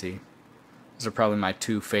VC EDC. Those are probably my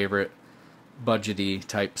 2 favorite budgety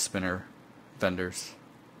type spinner vendors.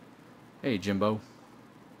 Hey, Jimbo.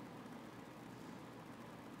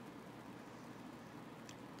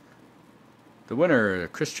 The winner,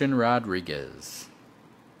 Christian Rodriguez.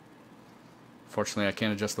 Fortunately, I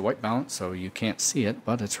can't adjust the white balance, so you can't see it,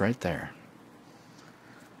 but it's right there.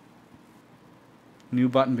 New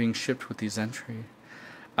button being shipped with these entries.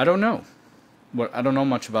 I don't know. I don't know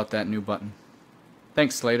much about that new button.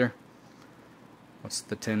 Thanks, Slater. What's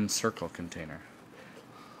the tin circle container?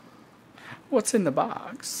 What's in the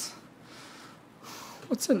box?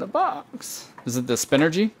 What's in the box? Is it the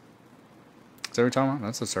Spinergy? Is that what you're talking about?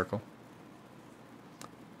 That's a circle.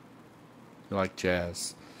 You like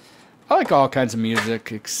jazz. I like all kinds of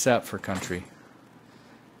music except for country.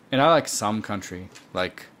 And I like some country.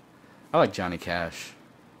 I like Johnny Cash.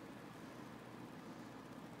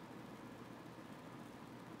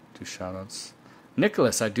 Do shoutouts.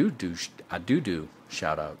 Nicholas, I do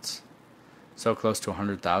shoutouts. So close to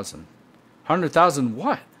 100,000. 100,000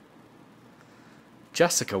 what?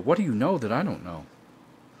 Jessica, what do you know that I don't know?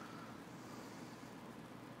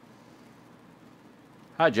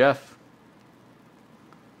 Hi, Jeff.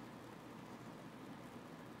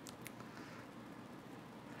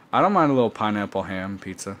 I don't mind a little pineapple ham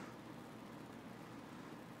pizza.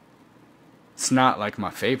 It's not like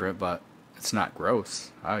my favorite, but it's not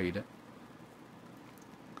gross. I'll eat it.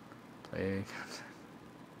 Play.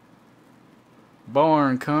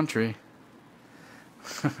 Born country.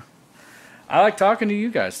 I like talking to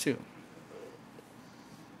you guys too.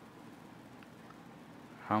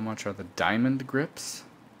 How much are the diamond grips?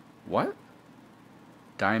 What?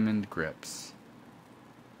 Diamond grips.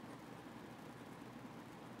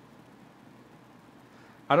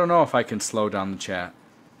 I don't know if I can slow down the chat.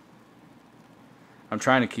 I'm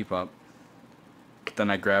trying to keep up. But then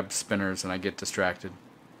I grab spinners and I get distracted.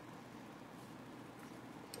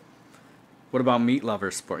 What about meat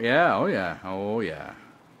lovers sport? Yeah, oh yeah, oh yeah.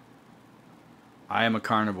 I am a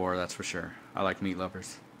carnivore, that's for sure. I like meat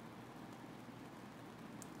lovers.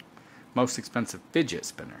 Most expensive fidget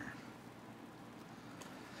spinner.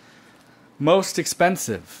 Most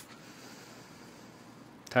expensive.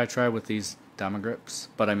 I try with these Dama grips,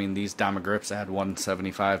 but I mean these Dama grips add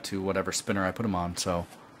 175 to whatever spinner I put them on, so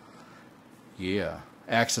yeah.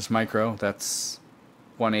 Axis Micro, that's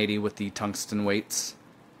 180 with the tungsten weights.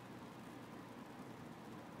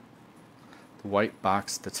 The white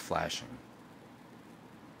box that's flashing.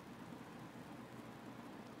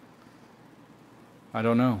 I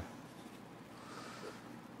don't know.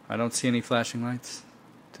 I don't see any flashing lights.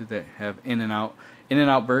 Do they have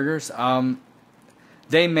In-N-Out burgers?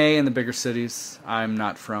 They may in the bigger cities. I'm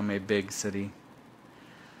not from a big city.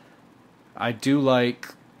 I do like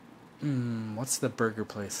what's the burger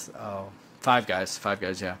place? Oh, Five Guys. Five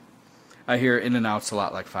Guys, yeah. I hear In-N-Out's a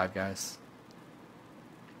lot like Five Guys.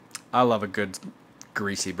 I love a good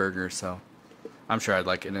greasy burger, so I'm sure I'd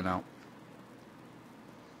like In-N-Out.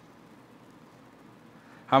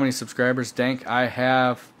 How many subscribers, Dank? I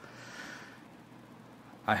have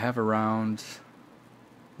around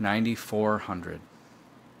 9,400,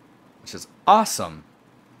 which is awesome.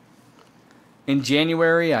 In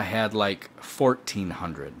January, I had like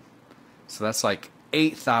 1,400. So that's like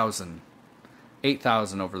 8,000.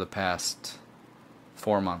 8,000 over the past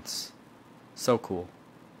 4 months. So cool.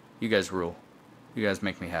 You guys rule. You guys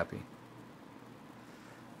make me happy.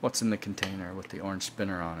 What's in the container with the orange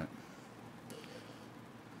spinner on it?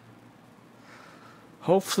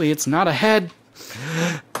 Hopefully it's not a head.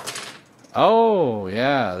 Oh,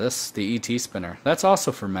 yeah, this the ET spinner. That's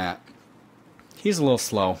also for Matt. He's a little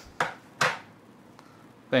slow.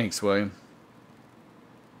 Thanks, William.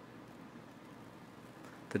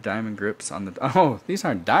 The diamond grips on the... Oh, these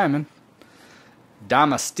aren't diamond.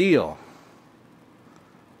 Dama Steel.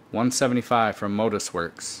 175 from Modus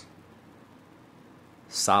Works.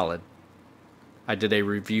 Solid. I did a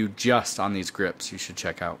review just on these grips you should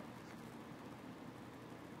check out.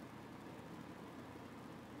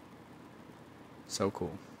 So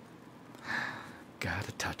cool.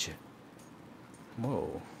 Gotta touch it.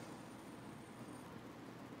 Whoa.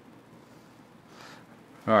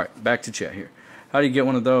 Alright, back to chat here. How do you get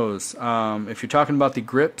one of those? If you're talking about the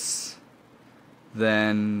grips,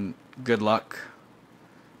 then good luck.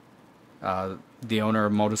 The owner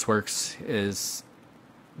of Modus Works is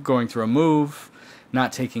going through a move,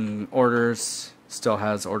 not taking orders, still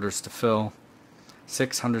has orders to fill.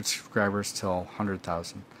 600 subscribers till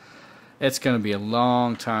 100,000. It's going to be a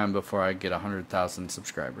long time before I get 100,000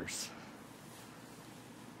 subscribers.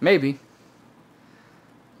 Maybe.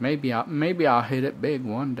 Maybe I'll hit it big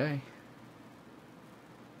one day.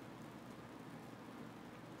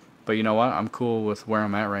 But you know what? I'm cool with where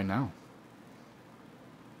I'm at right now.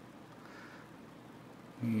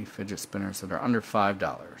 Fidget spinners that are under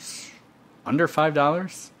 $5. Under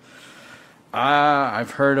 $5?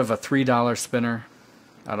 I've heard of a $3 spinner.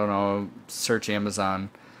 I don't know. Search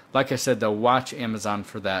Amazon. Like I said, they'll watch Amazon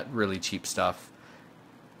for that really cheap stuff.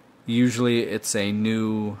 Usually it's a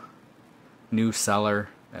new seller,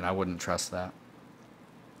 and I wouldn't trust that.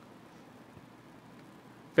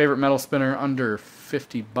 Favorite metal spinner under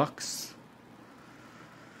 50 bucks.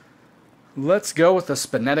 Let's go with the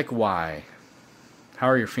Spinetic Y. How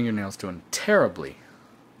are your fingernails doing? Terribly.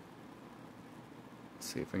 Let's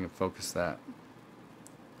see if I can focus that.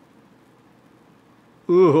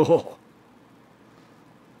 Ooh.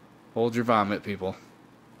 Hold your vomit, people.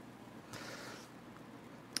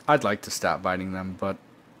 I'd like to stop biting them, but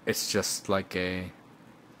it's just like a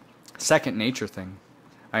second nature thing.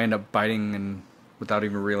 I end up biting and without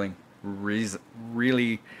even really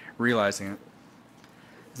realizing it.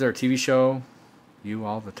 Is there a TV show? You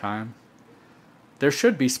all the time? There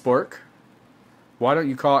should be, Spork. Why don't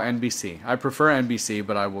you call NBC? I prefer NBC,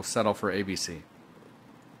 but I will settle for ABC.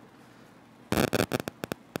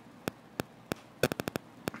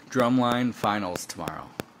 Drumline finals tomorrow.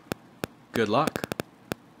 Good luck.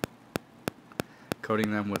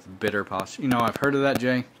 Coating them with bitter polish. You know, I've heard of that,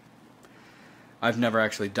 Jay. I've never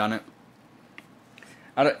actually done it.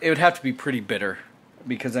 It would have to be pretty bitter,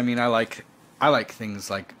 because I mean, I like things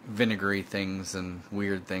like vinegary things and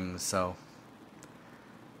weird things. So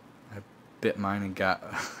I bit mine and got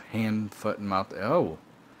hand, foot, and mouth. Oh,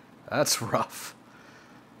 that's rough.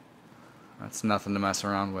 That's nothing to mess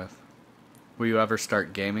around with. Will you ever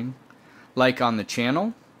start gaming? Like on the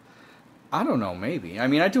channel? I don't know, maybe. I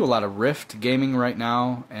mean, I do a lot of Rift gaming right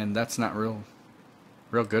now, and that's not real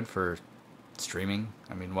good for streaming.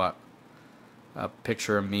 I mean, what? A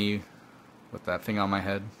picture of me with that thing on my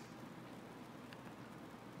head.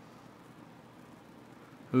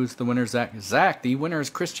 Who's the winner, Zach? Zach, the winner is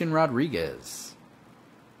Christian Rodriguez.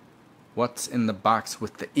 What's in the box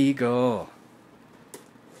with the eagle?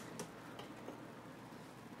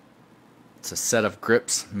 It's a set of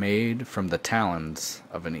grips made from the talons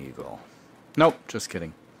of an eagle. Nope, just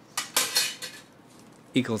kidding.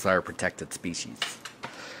 Eagles are a protected species.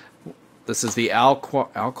 This is the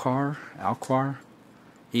Alquar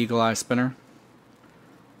Eagle Eye Spinner.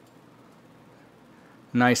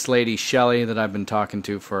 Nice lady Shelly that I've been talking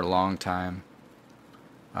to for a long time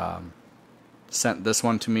sent this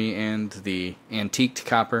one to me, and the antiqued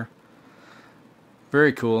copper.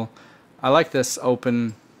 Very cool. I like this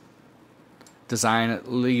open design. It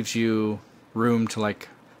leaves you room to like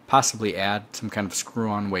possibly add some kind of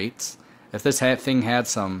screw-on weights. If this thing had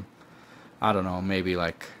some, I don't know, maybe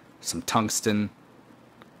like some tungsten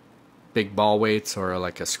big ball weights or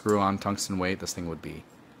like a screw-on tungsten weight, this thing would be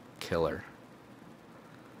killer.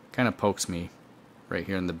 Kind of pokes me right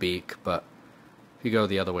here in the beak, but if you go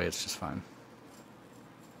the other way, it's just fine.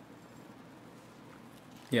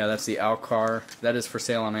 Yeah, that's the Alcar. That is for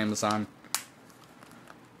sale on Amazon.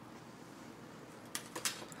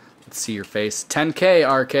 Let's see your face. 10K,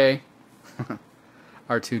 RK.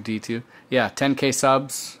 R2D2. Yeah, 10K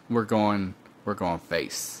subs. We're going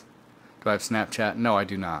face. Do I have Snapchat? No, I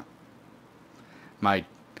do not. My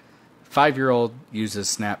 5-year-old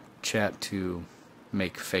uses Snapchat to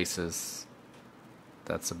make faces.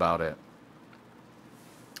 That's about it.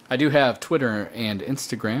 I do have Twitter and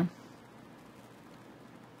Instagram.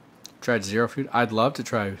 Tried Zero Feud? I'd love to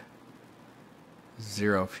try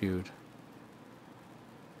Zero Feud.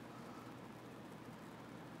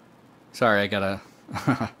 Sorry, I got a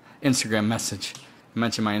Instagram message. I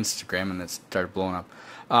mentioned my Instagram and it started blowing up.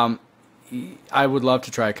 I would love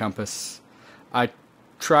to try a compass. I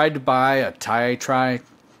tried to buy a Tri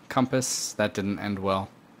compass. That didn't end well.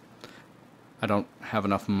 I don't have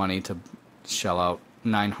enough money to shell out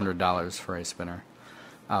 $900 for a spinner.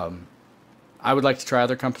 I would like to try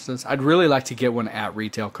other compasses. I'd really like to get one at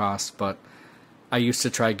retail cost, but I used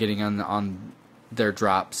to try getting on their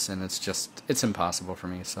drops, and it's impossible for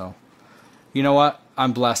me. So, you know what?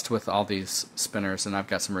 I'm blessed with all these spinners, and I've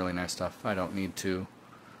got some really nice stuff. I don't need to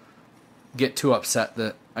get too upset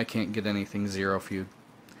that I can't get anything Zero Feud.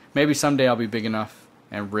 Maybe someday I'll be big enough,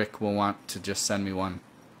 and Rick will want to just send me one,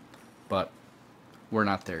 but we're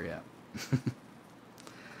not there yet.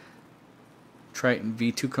 Triton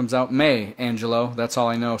V2 comes out May, Angelo. That's all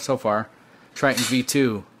I know so far. Triton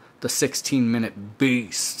V2, the 16-minute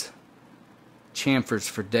beast. Chamfers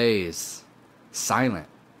for days. Silent.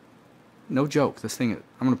 No joke. This thing,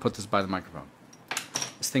 I'm going to put this by the microphone.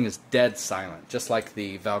 This thing is dead silent, just like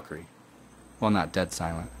the Valkyrie. Well, not dead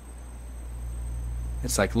silent.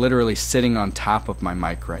 It's like literally sitting on top of my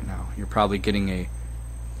mic right now. You're probably getting a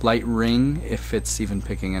light ring if it's even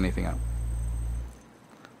picking anything up.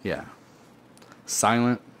 Yeah.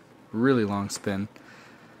 Silent, really long spin.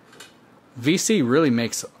 VC really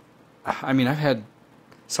makes, I mean, I've had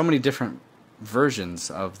so many different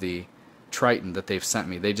versions of the Triton that they've sent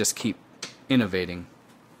me. They just keep innovating.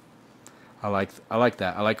 I like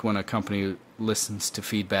that. I like when a company listens to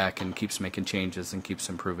feedback and keeps making changes and keeps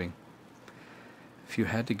improving. If you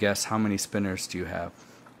had to guess, how many spinners do you have?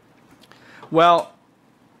 Well,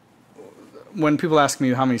 when people ask me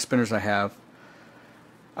how many spinners I have,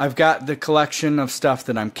 I've got the collection of stuff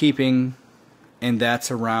that I'm keeping, and that's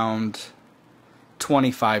around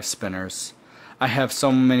 25 spinners. I have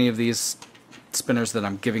so many of these spinners that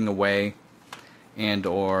I'm giving away and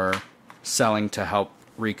or selling to help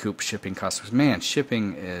recoup shipping costs. Man,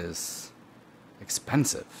 shipping is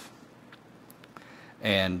expensive.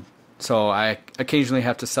 And so I occasionally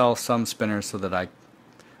have to sell some spinners so that I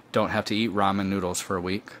don't have to eat ramen noodles for a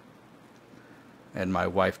week. And my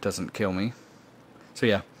wife doesn't kill me. So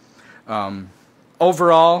yeah,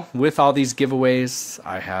 overall, with all these giveaways,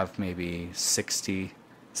 I have maybe 60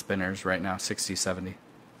 spinners right now, 60, 70.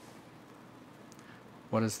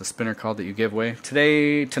 What is the spinner called that you give away?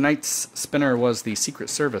 Tonight's spinner was the Secret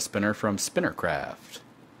Service spinner from Spinnercraft.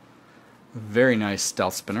 Very nice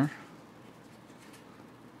stealth spinner.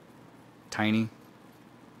 Tiny.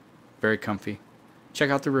 Very comfy. Check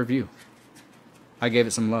out the review. I gave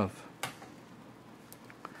it some love.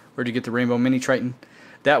 Where'd you get the Rainbow Mini Triton?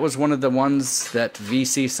 That was one of the ones that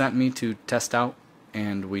VC sent me to test out,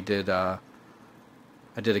 and we did. I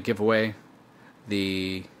did a giveaway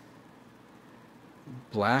The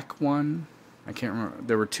black one, I can't remember.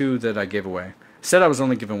 There were two that I gave away. I said I was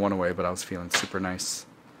only giving one away, but I was feeling super nice.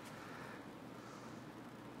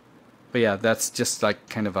 But yeah, that's just like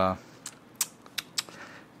kind of a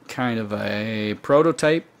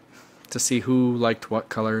prototype to see who liked what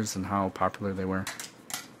colors and how popular they were.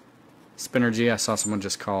 Spinergy, I saw someone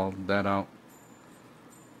just call that out.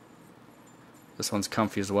 This one's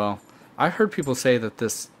comfy as well. I heard people say that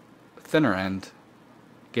this thinner end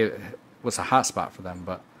was a hot spot for them,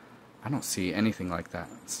 but I don't see anything like that.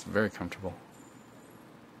 It's very comfortable.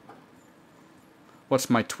 What's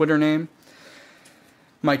my Twitter name?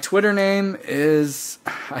 My Twitter name is,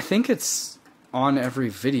 I think it's on every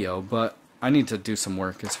video, but I need to do some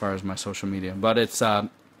work as far as my social media. But it's at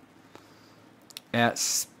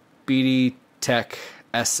Speedy Tech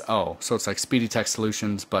SO. So it's like Speedy Tech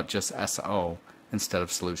Solutions, but just SO instead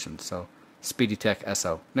of Solutions. So Speedy Tech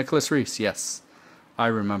SO. Nicholas Reese, yes. I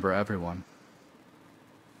remember everyone.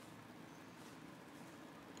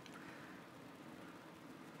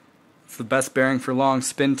 It's the best bearing for long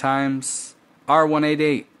spin times.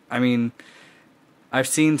 R188. I mean, I've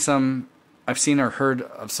seen or heard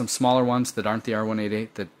of some smaller ones that aren't the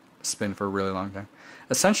R188 that spin for a really long time.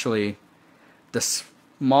 Essentially, the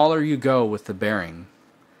smaller you go with the bearing,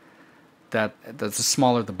 the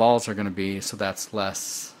smaller the balls are going to be, so that's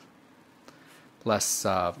less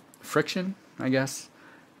friction, I guess.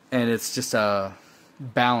 And it's just a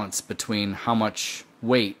balance between how much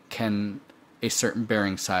weight can a certain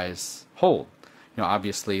bearing size hold. You know,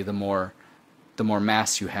 obviously, the more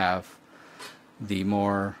mass you have, the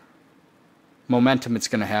more momentum it's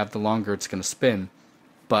going to have, the longer it's going to spin.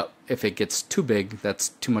 But if it gets too big, that's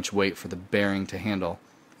too much weight for the bearing to handle,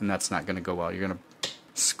 and that's not going to go well. You're going to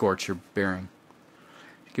scorch your bearing.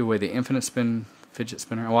 Give away the infinite spin fidget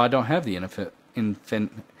spinner. Well, I don't have the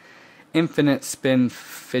infinite spin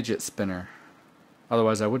fidget spinner.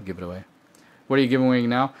 Otherwise, I would give it away. What are you giving away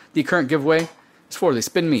now? The current giveaway is for the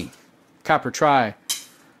Spin Me Copper Tri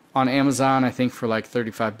on Amazon, I think for like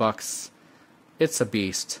 35 bucks. It's a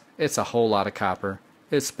beast. It's a whole lot of copper.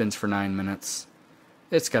 It spins for 9 minutes.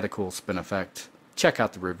 It's got a cool spin effect. Check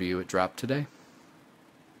out the review. It dropped today.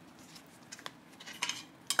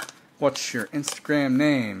 What's your Instagram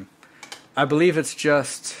name? I believe it's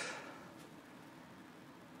just...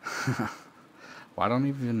 well, I don't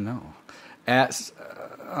even know. At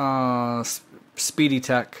Speedy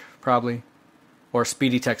Tech, probably. Or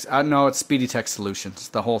Speedy Tech. No, it's Speedy Tech Solutions.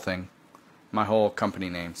 The whole thing. My whole company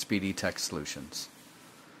name, Speedy Tech Solutions.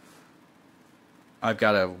 I've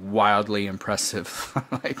got a wildly impressive,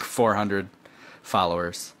 like 400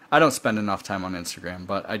 followers. I don't spend enough time on Instagram,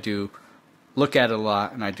 but I do look at it a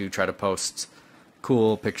lot, and I do try to post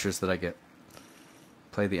cool pictures that I get.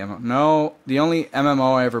 Play the MMO. No, the only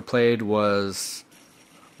MMO I ever played was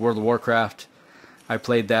World of Warcraft. I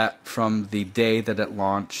played that from the day that it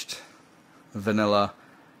launched, vanilla,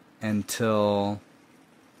 until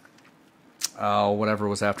whatever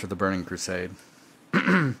was after the Burning Crusade.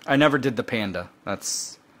 I never did the Panda.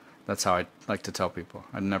 That's how I like to tell people.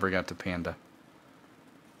 I never got to Panda.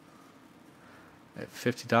 At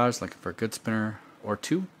 $50, looking for a good spinner or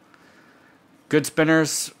two. Good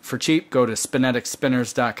spinners for cheap, go to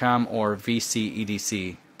SpineticSpinners.com or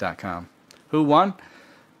VCEDC.com. Who won?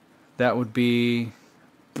 That would be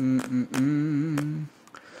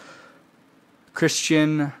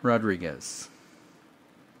Christian Rodriguez.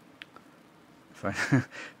 If I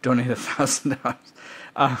donate $1,000.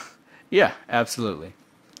 Yeah, absolutely.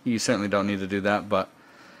 You certainly don't need to do that, but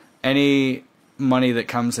any money that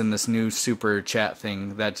comes in this new super chat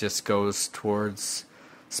thing, that just goes towards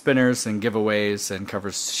spinners and giveaways and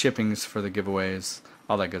covers shippings for the giveaways,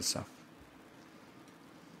 all that good stuff.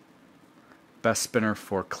 Best spinner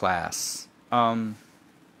for class.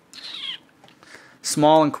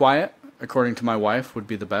 Small and quiet, according to my wife, would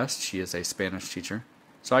be the best. She is a Spanish teacher.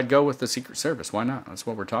 So I'd go with the Secret Service. Why not? That's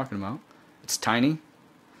what we're talking about. It's tiny.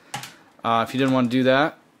 If you didn't want to do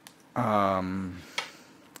that,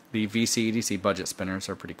 the VCEDC budget spinners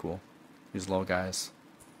are pretty cool. These little guys.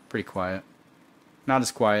 Pretty quiet. Not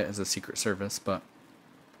as quiet as the Secret Service, but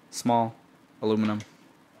small, aluminum.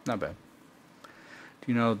 Not bad.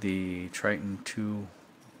 Do you know the Triton 2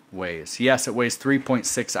 weighs? Yes, it weighs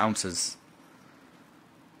 3.6 ounces.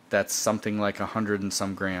 That's something like 100 and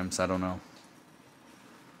some grams. I don't know.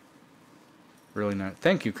 Really nice.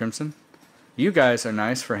 Thank you, Crimson. You guys are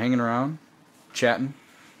nice for hanging around, chatting,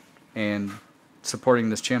 and supporting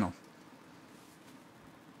this channel.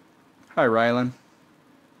 Hi, Rylan.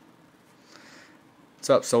 What's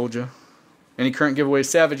up, Soldier? Any current giveaways?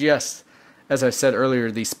 Savage, yes. As I said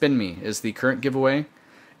earlier, the Spin Me is the current giveaway.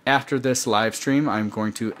 after this live stream, I'm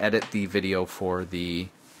going to edit the video for the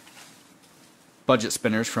budget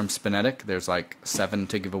spinners from Spinetic. There's like 7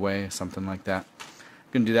 to give away, something like that.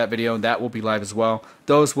 I'm going to do that video. That will be live as well.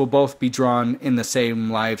 Those will both be drawn in the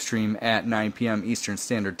same live stream at 9 p.m. Eastern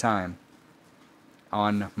Standard Time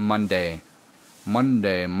on Monday.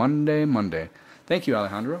 Monday. Thank you,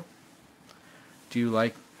 Alejandro. Do you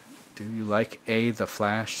like A, the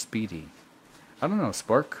Flash Speedy? I don't know,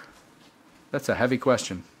 Spork. That's a heavy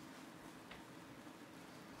question.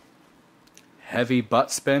 Heavy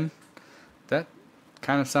butt spin? That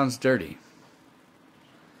kind of sounds dirty.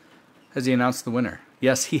 Has he announced the winner?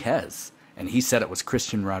 Yes, he has. And he said it was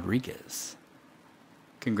Christian Rodriguez.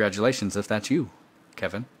 Congratulations if that's you,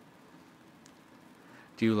 Kevin.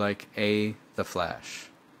 Do you like A, the Flash?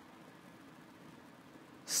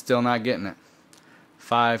 Still not getting it.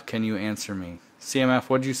 5, can you answer me? CMF,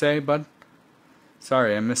 what'd you say, bud?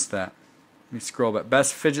 Sorry, I missed that. Let me scroll back.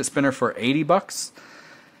 Best fidget spinner for 80 bucks?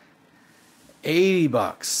 80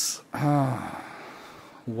 bucks.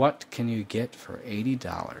 What can you get for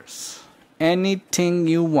 $80? Anything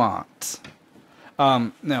you want.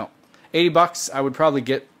 No. 80 bucks, I would probably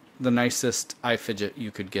get the nicest iFidget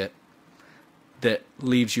you could get that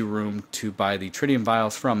leaves you room to buy the tritium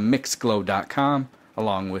vials from mixglow.com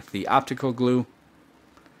along with the optical glue.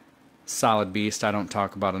 Solid beast, I don't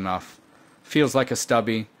talk about enough. Feels like a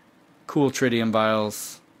stubby. Cool tritium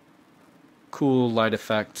vials. Cool light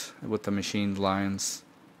effect with the machined lines.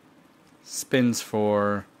 Spins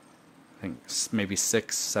for, I think, maybe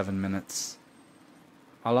 6-7 minutes.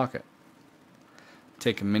 I like it.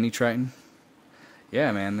 Take a mini Triton.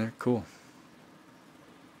 Yeah, man, they're cool.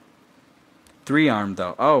 3-arm,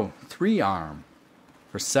 though. Oh, 3-arm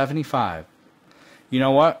for 75. You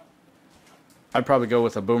know what? I'd probably go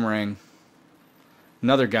with a Boomerang.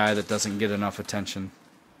 Another guy that doesn't get enough attention.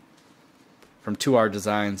 From 2R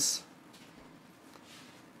Designs.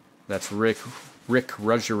 That's Rick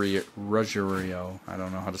Ruggiero. I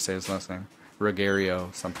don't know how to say his last name.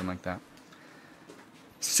 Ruggiero, something like that.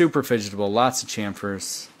 Super fidgetable. Lots of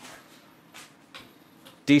chamfers.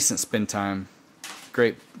 Decent spin time.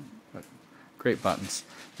 Great buttons.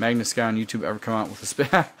 Magnus guy on YouTube ever come out with a spin?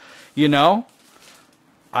 You know,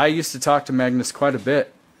 I used to talk to Magnus quite a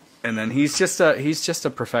bit, and then he's just a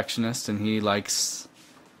perfectionist, and he likes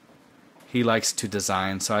to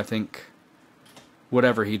design. So I think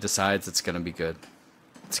whatever he decides, it's going to be good.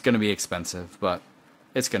 It's going to be expensive, but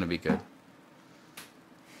it's going to be good.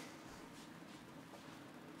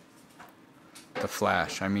 The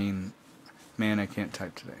Flash. I mean, man, I can't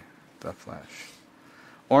type today. The Flash.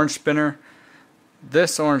 Orange spinner.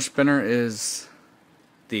 This orange spinner is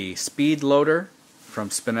the Speed Loader from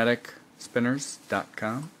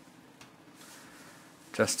SpineticSpinners.com.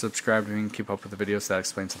 Just subscribe to me and keep up with the videos. That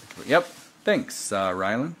explains something. Yep. Thanks,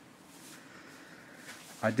 Rylan.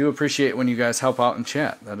 I do appreciate when you guys help out in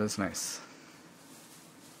chat. That is nice.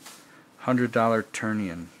 $100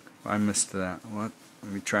 Turnian. I missed that. What?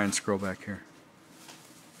 Let me try and scroll back here.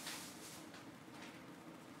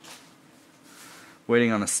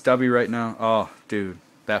 Waiting on a stubby right now. Oh, dude.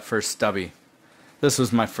 That first stubby. This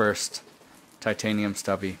was my first titanium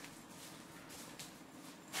stubby.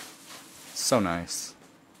 So nice.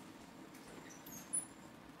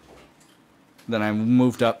 Then I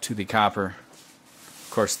moved up to the copper.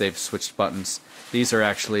 Of course, they've switched buttons. These are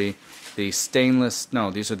actually the stainless...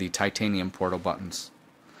 No, these are the titanium portal buttons.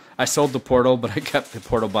 I sold the portal, but I kept the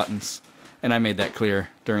portal buttons. And I made that clear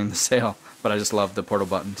during the sale. But I just love the portal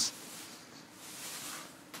buttons.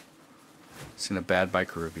 Seen a Bad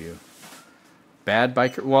Biker review. Bad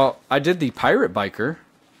Biker? Well, I did the Pirate Biker.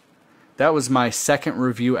 That was my second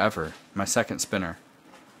review ever. My second spinner.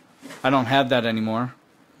 I don't have that anymore.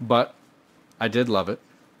 But I did love it.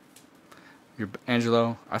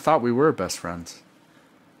 Angelo, I thought we were best friends.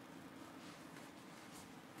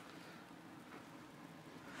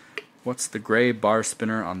 What's the gray bar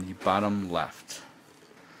spinner on the bottom left?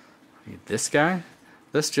 This guy?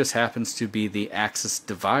 This just happens to be the Axis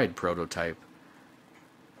Divide prototype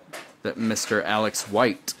that Mr. Alex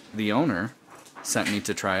White, the owner, sent me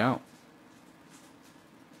to try out.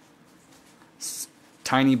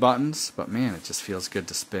 Tiny buttons, but man, it just feels good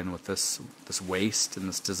to spin with this waist and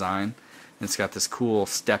this design. And it's got this cool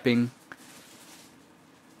stepping.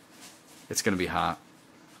 It's going to be hot.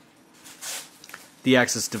 The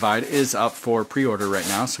Axis Divide is up for pre-order right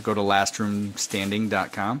now, so go to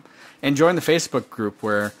LastRoomStanding.com and join the Facebook group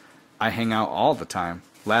where I hang out all the time.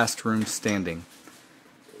 Last Room Standing.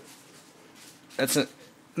 That's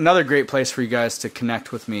another great place for you guys to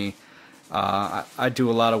connect with me. I do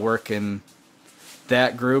a lot of work in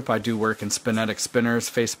that group. I do work in Spinetic Spinners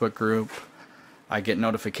Facebook group. I get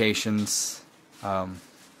notifications.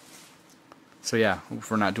 So yeah,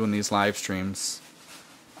 if we're not doing these live streams,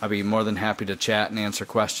 I'll be more than happy to chat and answer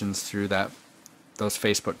questions through those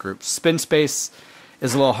Facebook groups. Spin Space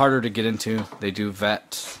is a little harder to get into. They do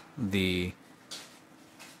vet the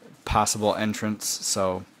possible entrants,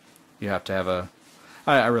 so you have to have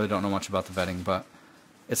I really don't know much about the vetting, but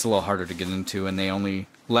it's a little harder to get into, and they only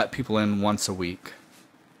let people in once a week.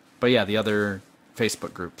 But yeah, the other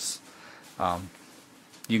Facebook groups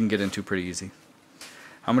you can get into pretty easy.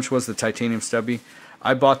 How much was the titanium stubby?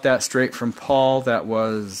 I bought that straight from Paul. That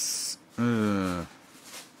was, I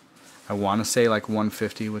want to say like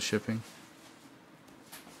 $150 with shipping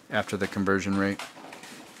after the conversion rate.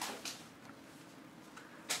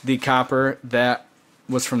 The copper, that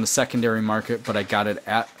was from the secondary market, but I got it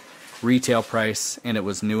at retail price, and it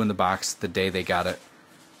was new in the box the day they got it.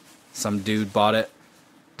 Some dude bought it,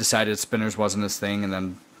 decided spinners wasn't his thing, and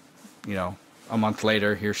then, you know, a month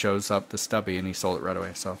later, here shows up the stubby, and he sold it right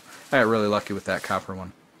away. So I got really lucky with that copper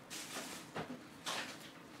one.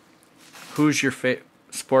 Who's your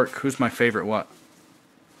Spork? Who's my favorite what?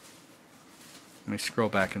 Let me scroll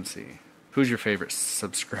back and see. Who's your favorite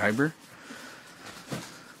subscriber?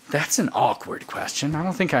 That's an awkward question. I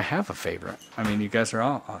don't think I have a favorite. I mean, you guys are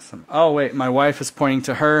all awesome. Oh, wait, my wife is pointing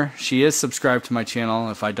to her. She is subscribed to my channel.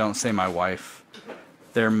 If I don't say my wife,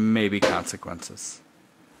 there may be consequences.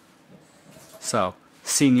 So,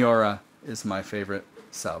 Senora is my favorite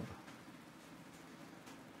sub.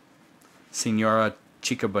 Senora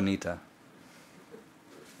Chica Bonita.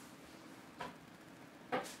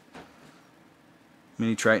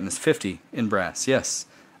 Mini Triton is 50 in brass. Yes.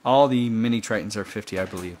 All the Mini Tritons are 50, I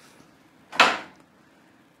believe.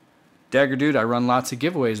 Dagger Dude, I run lots of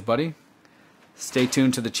giveaways, buddy. Stay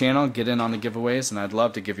tuned to the channel, get in on the giveaways, and I'd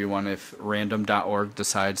love to give you one if random.org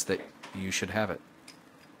decides that you should have it.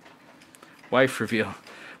 Wife reveal.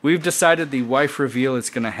 We've decided the wife reveal is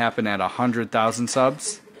going to happen at 100,000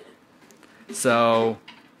 subs. So,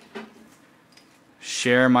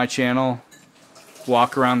 share my channel,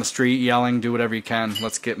 walk around the street yelling, do whatever you can.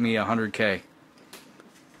 Let's get me 100K.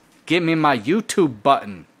 Get me my YouTube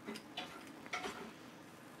button.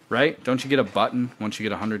 Right? Don't you get a button once you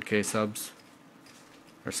get 100K subs?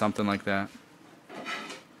 Or something like that.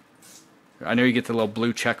 I know you get the little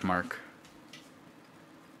blue check mark.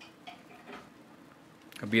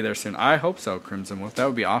 I'll be there soon. I hope so, Crimson Wolf. That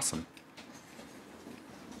would be awesome.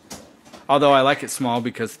 Although I like it small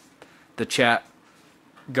because the chat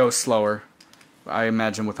goes slower. I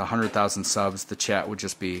imagine with 100,000 subs, the chat would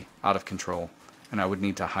just be out of control. And I would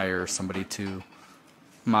need to hire somebody to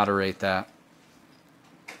moderate that.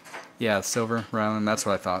 Yeah, silver, Ryland, that's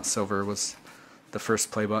what I thought. Silver was the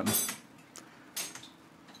first play button.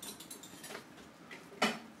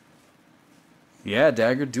 Yeah,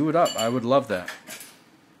 Dagger, do it up. I would love that.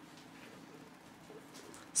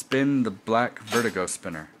 Spin the Black Vertigo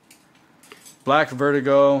spinner. Black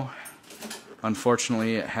Vertigo,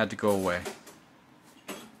 unfortunately, it had to go away.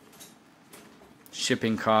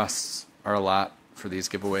 Shipping costs are a lot for these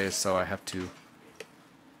giveaways, so I have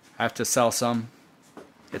to sell some.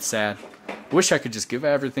 It's sad. Wish I could just give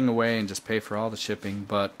everything away and just pay for all the shipping,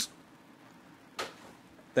 but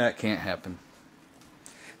that can't happen.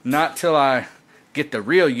 Not till I get the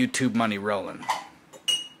real YouTube money rolling.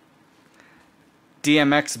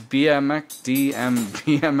 BMX.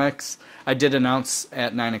 I did announce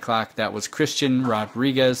at 9 o'clock that was Christian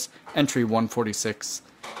Rodriguez, entry 146.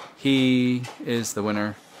 He is the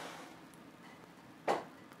winner.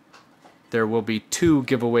 There will be 2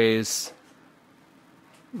 giveaways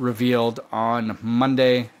revealed on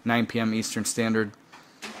Monday, 9 p.m. Eastern Standard.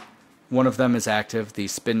 One of them is active, the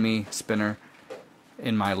Spin Me spinner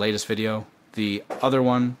in my latest video. The other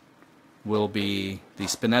one will be the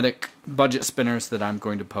Spinetic budget spinners that I'm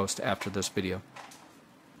going to post after this video.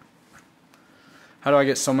 How do I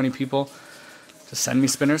get so many people to send me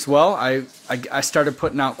spinners? Well, I started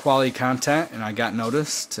putting out quality content and I got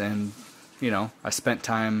noticed, and you know, I spent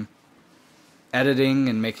time editing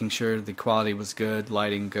and making sure the quality was good,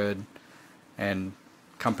 lighting good, and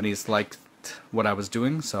companies liked what I was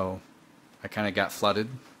doing, so I kind of got flooded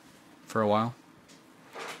for a while.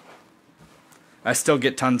 I still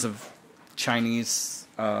get tons of Chinese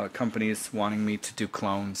companies wanting me to do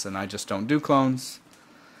clones, and I just don't do clones.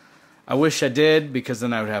 I wish I did, because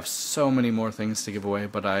then I would have so many more things to give away,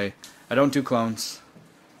 but I don't do clones.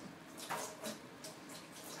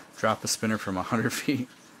 Drop a spinner from 100 feet.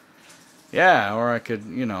 Yeah, or I could,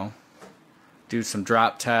 you know, do some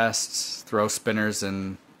drop tests, throw spinners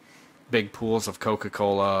in big pools of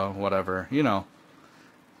Coca-Cola, whatever, you know.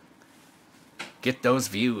 Get those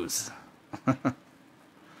views.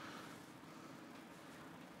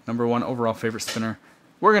 #1 overall favorite spinner.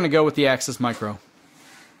 We're going to go with the Axis Micro.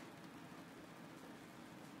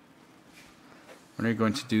 When are you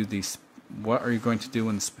going to do these? What are you going to do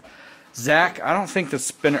when the Zach, I don't think the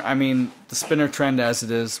spinner trend as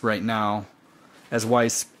it is right now, as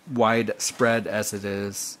widespread as it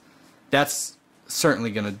is, that's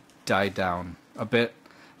certainly going to die down a bit.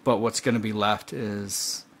 But what's going to be left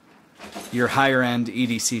is your higher end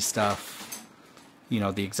EDC stuff, you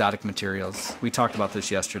know, the exotic materials. We talked about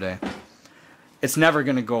this yesterday. It's never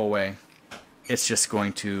going to go away. It's just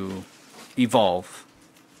going to evolve.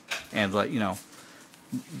 And, you know,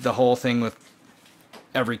 the whole thing with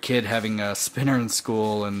every kid having a spinner in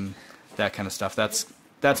school and that kind of stuff, that's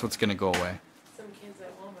what's going to go away. Some kids at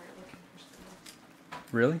Walmart looking for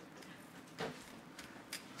spinners. Really?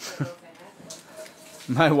 I don't know if they have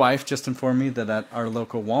them. My wife just informed me that at our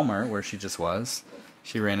local Walmart, where she just was,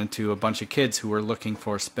 she ran into a bunch of kids who were looking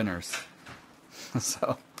for spinners.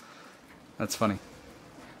 So, that's funny.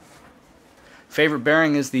 Favorite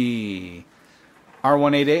bearing is the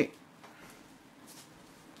R188.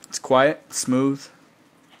 It's quiet, smooth.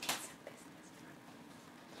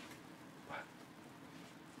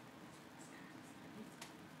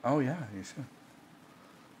 Oh yeah, you should.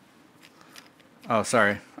 Oh,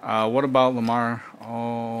 sorry. What about Lamar?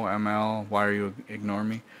 Oh, ML, why are you ignoring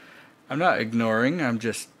me? I'm not ignoring, I'm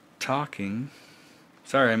just talking.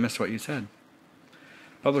 Sorry, I missed what you said.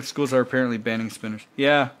 Public schools are apparently banning spinners.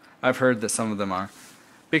 Yeah, I've heard that some of them are.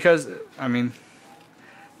 Because, I mean,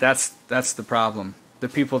 that's the problem. The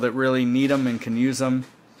people that really need them and can use them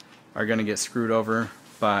are going to get screwed over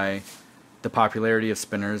by the popularity of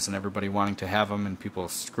spinners and everybody wanting to have them and people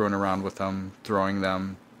screwing around with them, throwing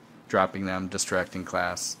them, dropping them, distracting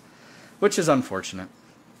class, which is unfortunate.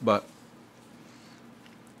 But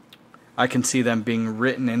I can see them being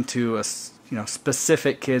written into a, you know,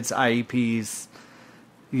 specific kids' IEPs,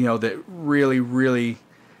 you know, that really, really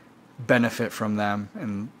benefit from them,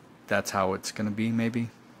 and that's how it's going to be, maybe.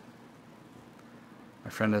 My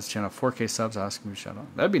friend has channel 4K subs, asking me to shout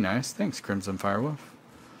out. That'd be nice. Thanks, Crimson Firewolf.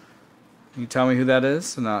 You tell me who that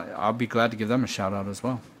is, and I'll be glad to give them a shout out as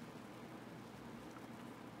well.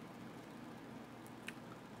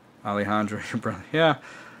 Alejandro, your brother. Yeah,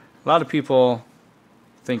 a lot of people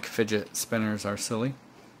think fidget spinners are silly,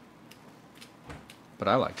 but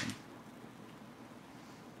I like them.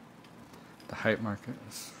 The hype market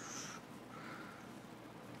is...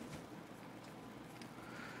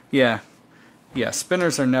 Yeah,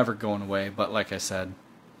 spinners are never going away, but like I said,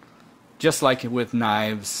 just like with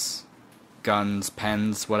knives, guns,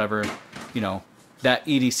 pens, whatever, you know, that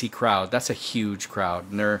EDC crowd, that's a huge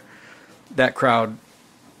crowd, and that crowd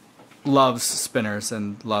loves spinners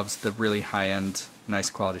and loves the really high-end, nice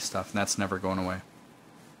quality stuff, and that's never going away.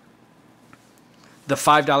 The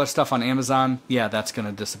 $5 stuff on Amazon, yeah, that's going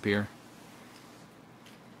to disappear.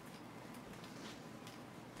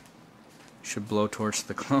 Should blowtorch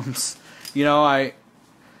the clones. You know,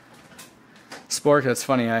 Spork, that's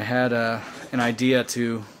funny, I had an idea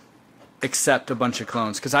to accept a bunch of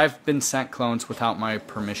clones, because I've been sent clones without my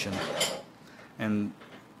permission, and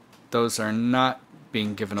those are not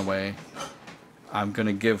being given away. I'm going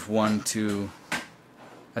to give one to,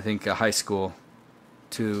 I think, a high school,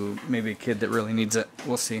 to maybe a kid that really needs it.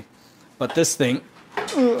 We'll see. But this thing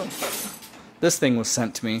was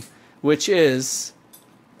sent to me, which is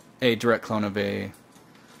a direct clone of a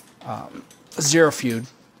Zero Feud,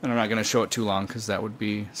 and I'm not going to show it too long because that would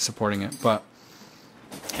be supporting it. But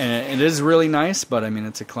and it is really nice, but I mean,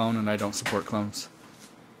 it's a clone, and I don't support clones.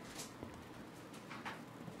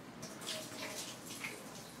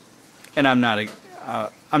 And I'm not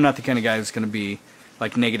the kind of guy who's going to be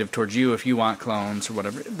like negative towards you if you want clones or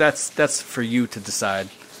whatever. That's for you to decide.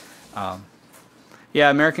 Yeah,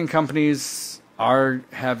 American companies are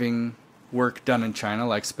having work done in China,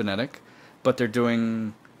 like Spinetic, but they're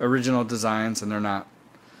doing original designs and they're not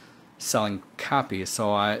selling copies.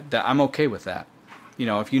 So I'm okay with that. You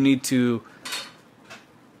know, if you need to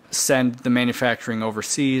send the manufacturing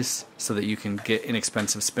overseas so that you can get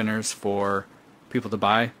inexpensive spinners for people to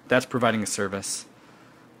buy, that's providing a service.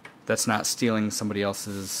 That's not stealing somebody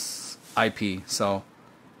else's IP. So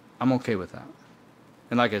I'm okay with that.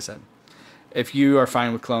 And like I said, if you are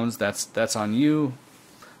fine with clones, that's on you.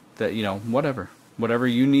 That, you know, whatever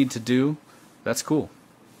you need to do, that's cool.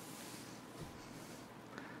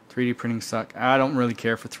 3D printing suck. I don't really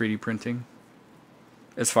care for 3D printing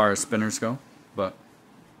as far as spinners go, but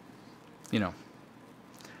you know,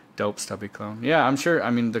 dope stubby clone. Yeah, I'm sure.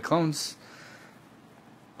 I mean, the clones,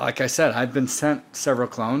 like I said, I've been sent several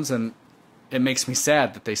clones, and it makes me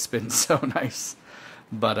sad that they spin so nice.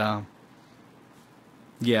 But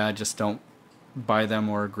yeah, I just don't buy them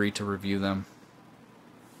or agree to review them.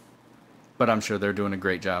 But I'm sure they're doing a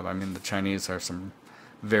great job. I mean, the Chinese are some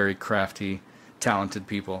very crafty, talented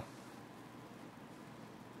people.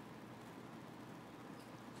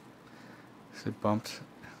 Is it bumped?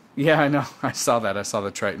 Yeah, I know. I saw that. I saw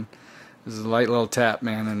the Triton. There's a light little tap,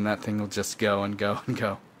 man, and that thing will just go and go and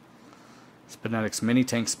go. Spinetics mini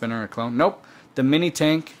tank spinner, a clone? Nope. The mini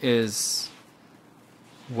tank is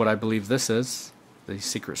what I believe this is, the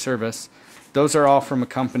Secret Service. Those are all from a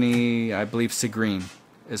company, I believe Segreen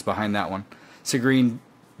is behind that one. Segreen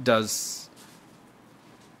does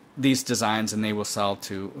these designs, and they will sell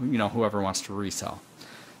to, you know, whoever wants to resell.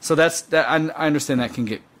 So that's that. I understand that can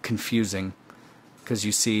get confusing because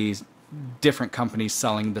you see different companies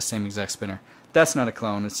selling the same exact spinner. That's not a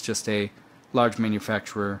clone. It's just a large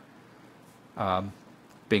manufacturer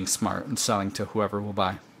being smart and selling to whoever will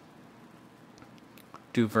buy.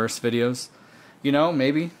 Do verse videos. You know,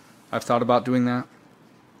 maybe. I've thought about doing that.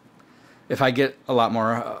 If I get a lot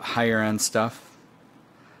more higher end stuff,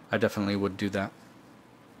 I definitely would do that.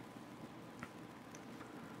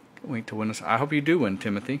 Can't wait to win this. I hope you do win,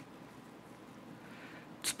 Timothy.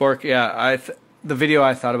 Spork, yeah, the video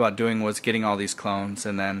I thought about doing was getting all these clones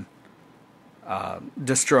and then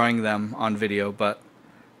destroying them on video, but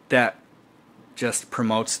that just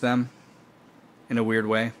promotes them in a weird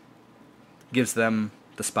way, gives them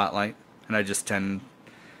the spotlight, and I just tend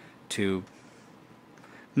to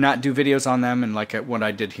not do videos on them, and like what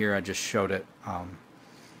I did here, I just showed it.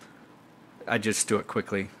 I just do it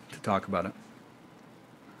quickly to talk about it.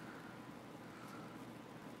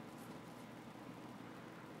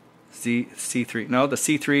 C3. No, the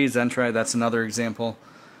C3 Zentrad, that's another example.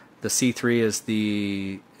 The C3 is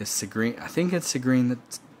Segreen. I think it's Segreen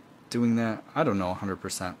that's doing that. I don't know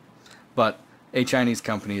 100%. But a Chinese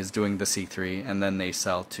company is doing the C3, and then they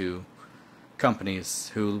sell to companies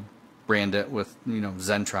who brand it with, you know,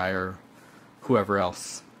 Zentrad or whoever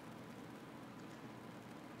else.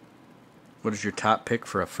 What is your top pick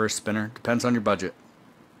for a first spinner? Depends on your budget.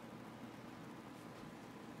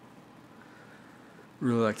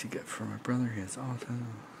 Really like to get for my brother. He has autism.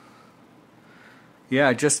 Yeah,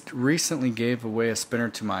 I just recently gave away a spinner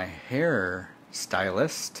to my hair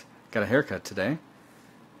stylist. Got a haircut today.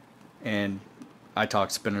 And I talk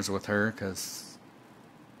spinners with her because,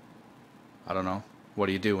 I don't know, what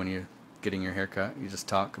do you do when you're getting your haircut? You just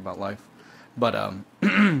talk about life. But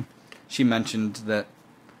she mentioned that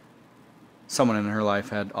someone in her life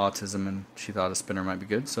had autism and she thought a spinner might be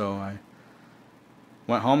good, so I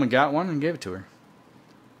went home and got one and gave it to her.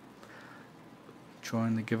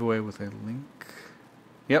 Join the giveaway with a link.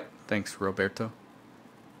 Yep, thanks, Roberto.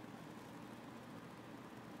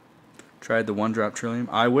 Tried the one-drop Trillium.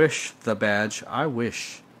 I wish the badge. I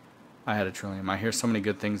wish I had a Trillium. I hear so many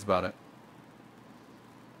good things about it.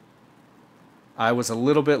 I was a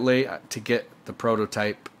little bit late to get the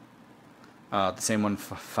prototype. The same one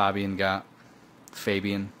Fabian got.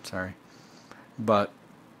 Fabian, sorry. But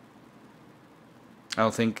I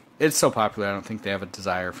don't think it's so popular. I don't think they have a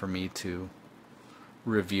desire for me to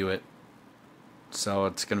review it. So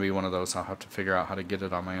it's going to be one of those I'll have to figure out how to get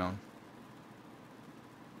it on my own.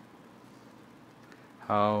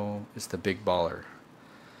 How is the Big Baller?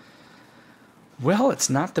 Well, it's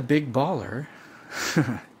not the Big Baller.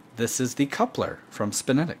 This is the Coupler from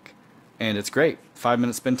Spinetic. And it's great.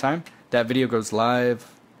 5-minute spin time. That video goes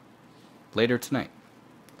live later tonight.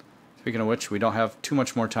 Speaking of which, we don't have too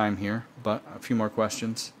much more time here, but a few more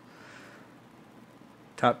questions.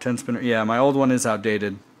 Top 10 spinner. Yeah, my old one is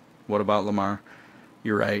outdated. What about Lamar?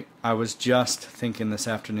 You're right. I was just thinking this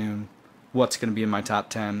afternoon what's going to be in my top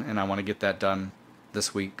 10, and I want to get that done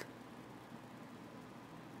this week.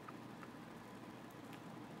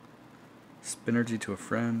 Spinergy to a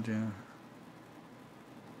friend, yeah.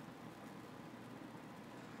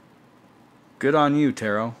 Good on you,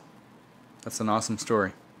 Taro. That's an awesome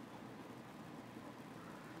story.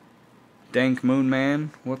 Dank Moon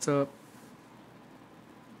Man, what's up?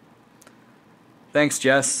 Thanks,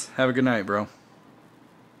 Jess. Have a good night, bro.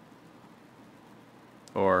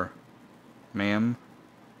 Or, ma'am.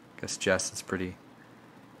 Guess Jess is pretty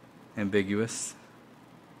ambiguous.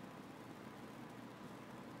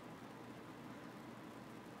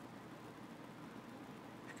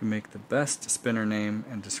 You can make the best spinner name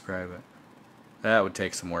and describe it. That would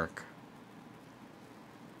take some work.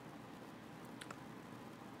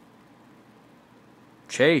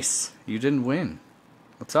 Chase, you didn't win.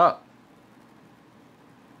 What's up?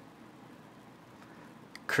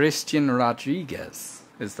 Christian Rodriguez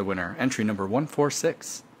is the winner. Entry number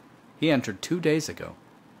 146. He entered 2 days ago.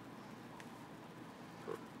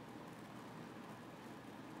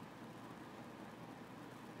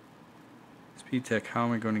 P-Tech, how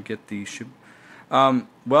am I going to get the ship?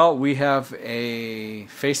 Well, we have a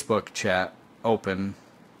Facebook chat open,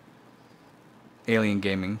 Alien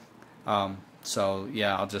Gaming. So,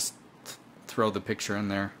 yeah, I'll just throw the picture in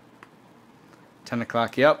there. 10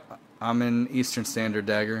 o'clock, yep. I'm in Eastern Standard,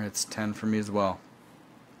 Dagger. It's 10 for me as well.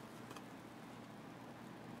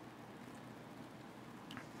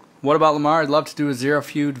 What about Lamar? I'd love to do a Zero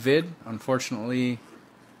Feud vid. Unfortunately,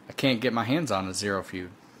 I can't get my hands on a Zero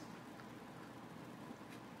Feud.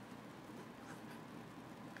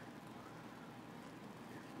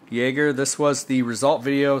 Jaeger, this was the result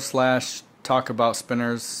video slash talk about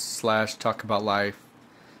spinners slash talk about life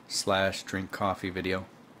slash drink coffee video.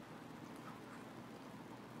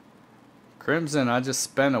 Crimson, I just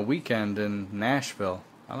spent a weekend in Nashville.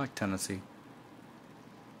 I like Tennessee.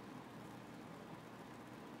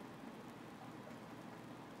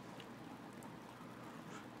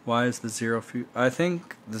 Why is the Zero Feud? I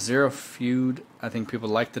think the Zero Feud, I think people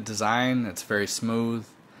like the design. It's very smooth.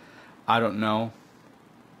 I don't know.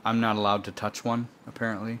 I'm not allowed to touch one,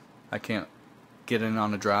 apparently. I can't get in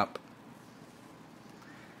on a drop.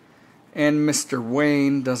 And Mr.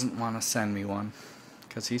 Wayne doesn't want to send me one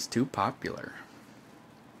because he's too popular.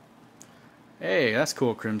 Hey, that's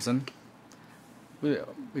cool, Crimson. We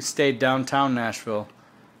stayed downtown Nashville.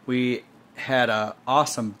 We had a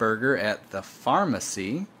awesome burger at the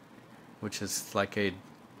Pharmacy, which is like a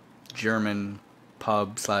German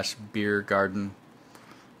pub slash beer garden.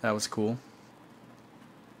 That was cool.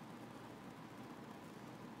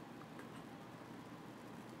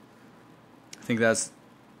 I think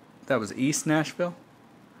that was East Nashville.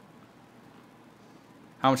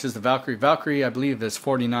 How much is the Valkyrie? Valkyrie, I believe, is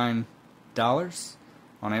 $49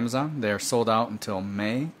 on Amazon. They are sold out until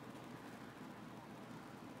May.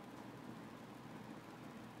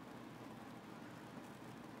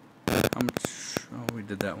 How much? Oh, we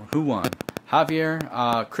did that one. Who won?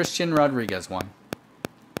 Javier. Christian Rodriguez won.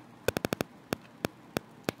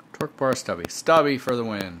 Torque bar, Stubby. Stubby for the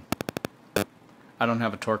win. I don't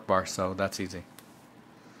have a torque bar, so that's easy.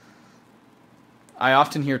 I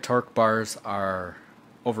often hear torque bars are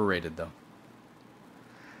overrated, though.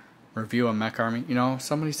 Review a Mech Army. You know,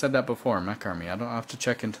 somebody said that before, Mech Army. I'll have to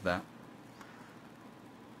check into that.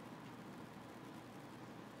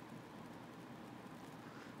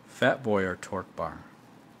 Fat Boy or torque bar?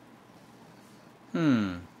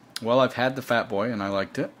 Well, I've had the Fat Boy, and I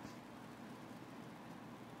liked it.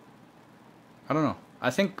 I don't know. I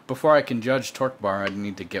think before I can judge torque bar, I'd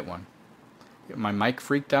need to get one. My mic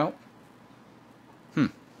freaked out.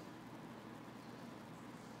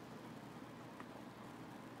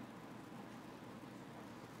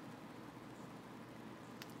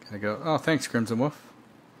 Gotta go. Oh, thanks, Crimson Wolf.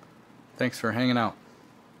 Thanks for hanging out.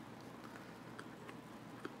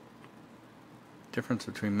 Difference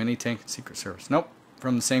between Mini Tank and Secret Service. Nope,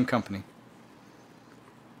 from the same company.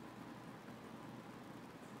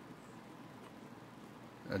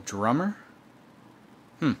 A drummer?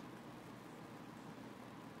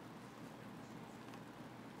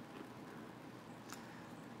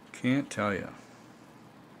 Can't tell you.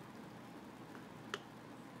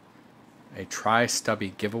 A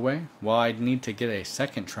Tri-Stubby giveaway? Well, I'd need to get a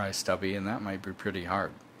second Tri-Stubby, and that might be pretty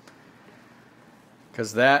hard.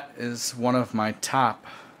 Because that is one of my top,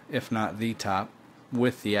 if not the top,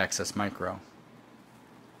 with the Access Micro.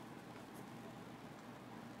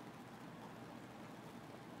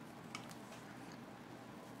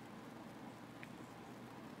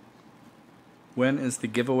 When is the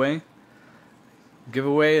giveaway?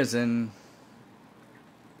 Giveaway is in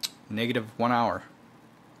 -1 hour.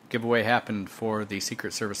 Giveaway happened for the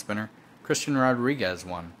Secret Service spinner. Christian Rodriguez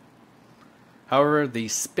won. However, the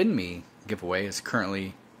Spin Me giveaway is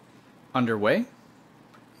currently underway.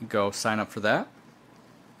 You go sign up for that.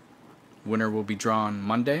 Winner will be drawn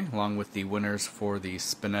Monday, along with the winners for the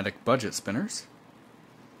Spinetic Budget Spinners.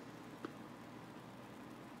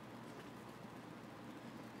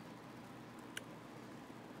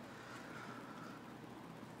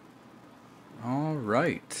 All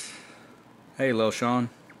right. Hey, Lil Sean.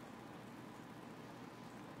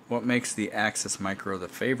 What makes the Access Micro the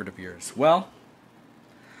favorite of yours? Well,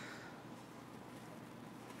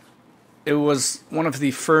 it was one of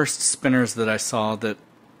the first spinners that I saw that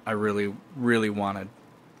I really, really wanted.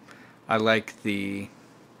 I like the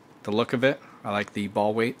look of it. I like the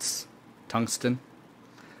ball weights, tungsten.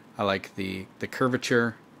 I like the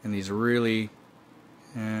curvature and these really,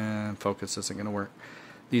 focus isn't going to work.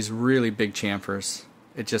 These really big chamfers.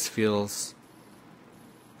 It just feels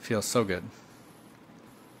so good.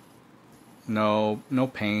 No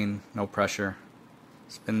pain, no pressure.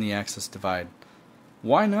 Spin the Access Divide.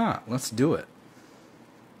 Why not? Let's do it.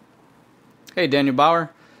 Hey, Daniel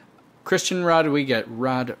Bauer. Christian Rodriguez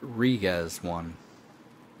won.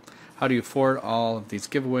 How do you afford all of these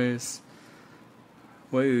giveaways?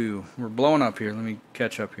 Whoa, we're blowing up here. Let me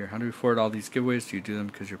catch up here. How do you afford all these giveaways? Do you do them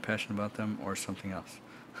because you're passionate about them or something else?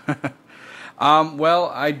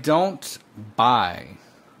 Well, I don't buy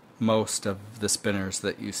most of the spinners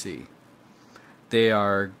that you see. They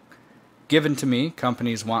are given to me.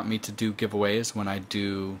 Companies want me to do giveaways when I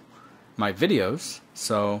do my videos,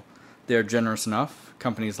 so they're generous enough.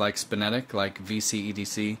 Companies like Spinetic, like VC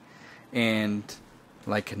EDC, and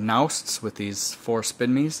like Nousts with these 4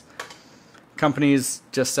 spin me's. Companies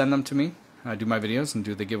just send them to me. I do my videos and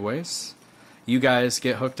do the giveaways. You guys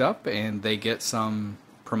get hooked up and they get some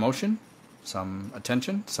promotion, some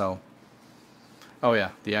attention. So, oh yeah,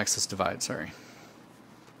 the axis divide, sorry.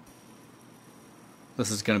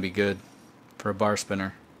 This is going to be good for a bar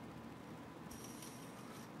spinner.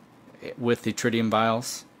 With the tritium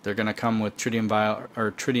vials, they're going to come with tritium vial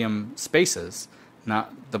or tritium spaces,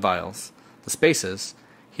 not the vials. The spaces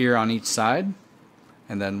here on each side,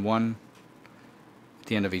 and then one at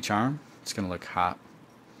the end of each arm. It's going to look hot.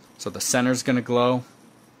 So the center's going to glow,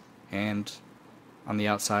 and on the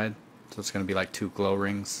outside, so it's going to be like 2 glow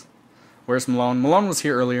rings. Where's Malone? Malone was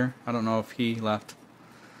here earlier. I don't know if he left.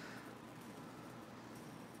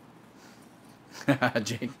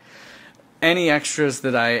 Jake. Any extras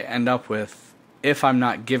that I end up with, if I'm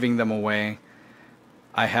not giving them away,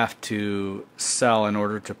 I have to sell in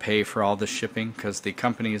order to pay for all the shipping, because the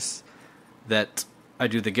companies that I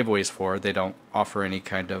do the giveaways for, they don't offer any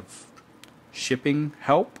kind of shipping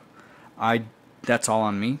help. That's all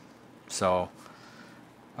on me. So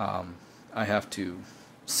I have to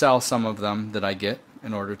sell some of them that I get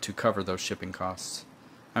in order to cover those shipping costs.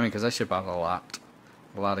 I mean, because I ship out a lot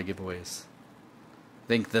of giveaways. I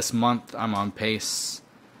think this month I'm on pace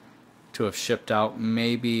to have shipped out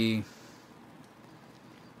maybe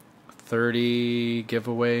 30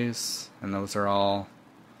 giveaways, and those are all,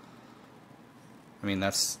 I mean,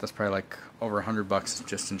 that's probably like over $100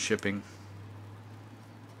 just in shipping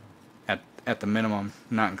at the minimum,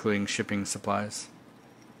 not including shipping supplies.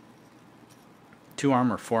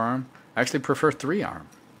 2-arm or 4-arm? I actually prefer 3-arm.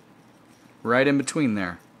 Right in between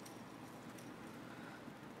there.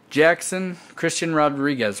 Jackson, Christian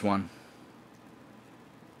Rodriguez won.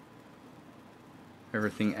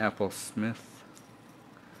 Everything Apple Smith.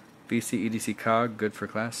 VC EDC cog, good for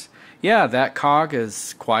class. Yeah, that cog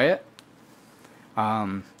is quiet.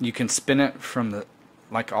 You can spin it from the,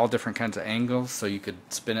 like, all different kinds of angles, so you could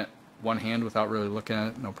spin it one hand without really looking at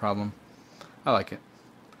it, no problem. I like it.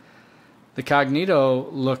 The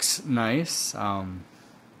Cognito looks nice. I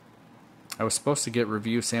was supposed to get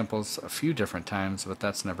review samples a few different times, but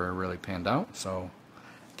that's never really panned out, so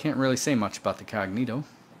can't really say much about the Cognito.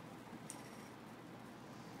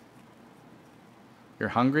 You're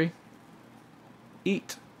hungry?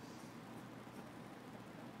 Eat.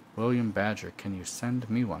 William Badger, can you send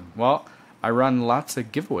me one? Well, I run lots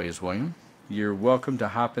of giveaways, William. You're welcome to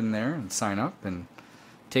hop in there and sign up and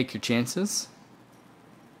take your chances.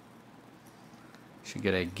 Should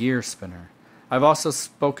get a gear spinner. I've also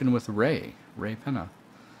spoken with Ray Penna.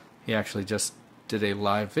 He actually just did a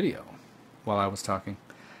live video while I was talking.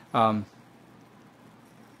 And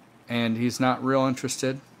he's not real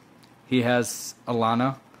interested. He has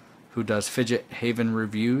Alana, who does Fidget Haven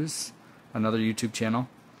Reviews, another YouTube channel.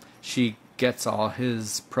 She gets all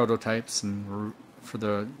his prototypes and for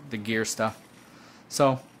the gear stuff.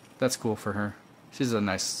 So that's cool for her. She's a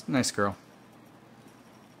nice girl.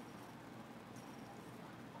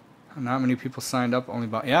 Not many people signed up, only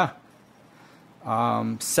about, yeah.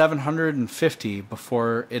 750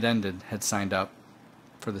 before it ended had signed up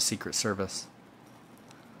for the Secret Service.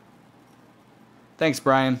 Thanks,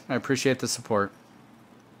 Brian. I appreciate the support.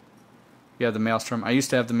 You have the Maelstrom. I used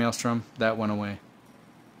to have the Maelstrom. That went away.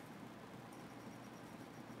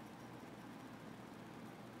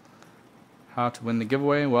 How to win the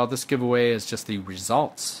giveaway? Well, this giveaway is just the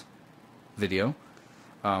results video.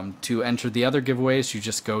 To enter the other giveaways, you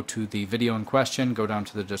just go to the video in question, go down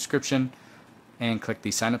to the description, and click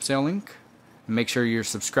the sign up sale link. Make sure you're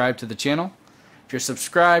subscribed to the channel. If you're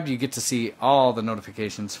subscribed, you get to see all the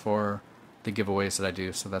notifications for the giveaways that I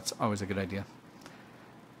do, so that's always a good idea.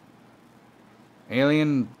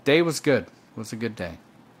 Alien day was good. It was a good day.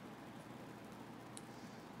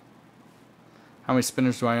 How many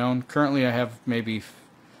spinners do I own? Currently I have maybe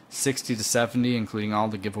 60 to 70, including all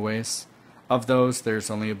the giveaways. Of those, there's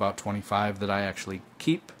only about 25 that I actually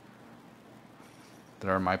keep, that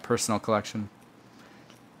are my personal collection.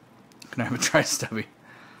 Can I have a Tri-Stubby?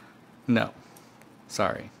 No.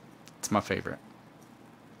 Sorry. It's my favorite.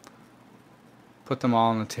 Put them all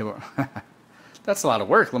on the table. That's a lot of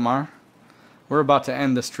work, Lamar. We're about to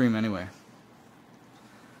end the stream anyway.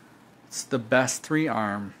 It's the best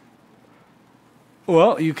 3-arm.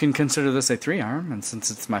 Well, you can consider this a 3-arm, and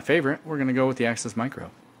since it's my favorite, we're going to go with the Axis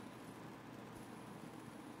Micro.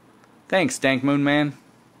 Thanks, Dank Moon Man.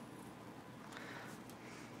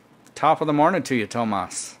 Top of the morning to you,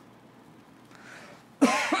 Tomas.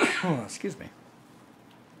 Oh, excuse me.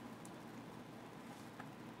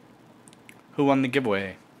 Who won the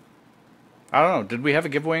giveaway? I don't know. Did we have a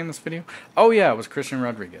giveaway in this video? Oh, yeah, it was Christian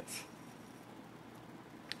Rodriguez.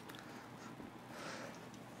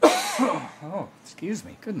 Oh, excuse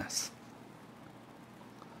me. Goodness.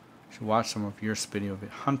 Should watch some of your video of it.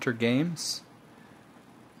 Hunter Games.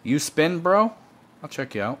 You spin, bro? I'll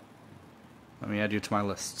check you out. Let me add you to my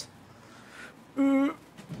list.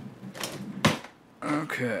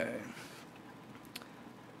 Okay.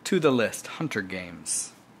 To the list. Hunter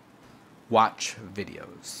Games. Watch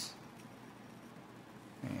videos.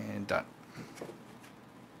 And done.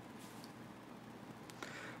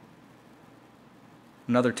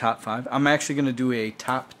 Another top 5. I'm actually going to do a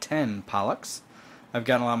top 10 Pollux. I've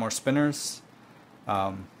gotten a lot more spinners.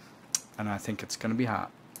 And I think it's going to be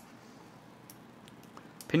hot.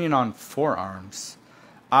 Opinion on 4-arms.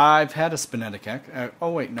 I've had a Spinetic X.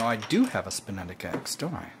 Oh, wait. No, I do have a Spinetic X,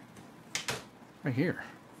 don't I? Right here.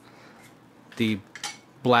 The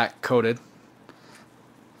black coated.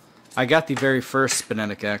 I got the very first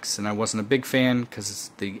Spinetic X, and I wasn't a big fan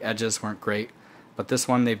because the edges weren't great. But this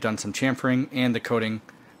one, they've done some chamfering, and the coating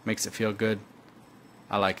makes it feel good.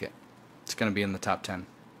 I like it. It's going to be in the top 10.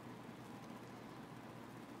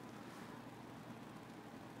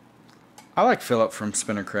 I like Philip from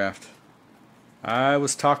Spinnercraft. I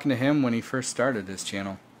was talking to him when he first started his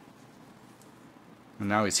channel. And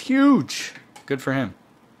now he's huge. Good for him.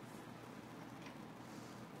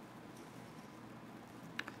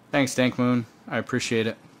 Thanks, Dank Moon. I appreciate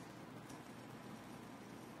it.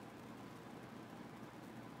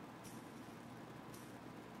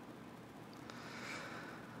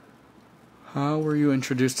 How were you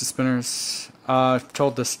introduced to spinners? I've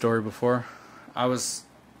told this story before. I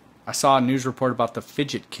saw a news report about the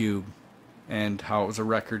Fidget Cube and how it was a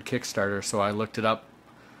record Kickstarter, so I looked it up.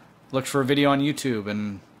 Looked for a video on YouTube,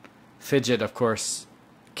 and Fidget, of course,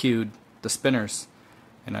 cued the spinners.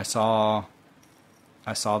 And I saw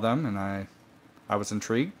them, and I was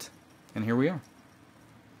intrigued, and here we are.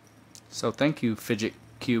 So thank you, Fidget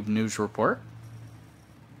Cube News Report.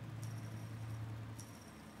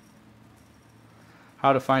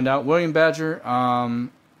 How to find out. William Badger,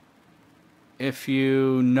 if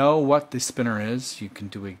you know what the spinner is, you can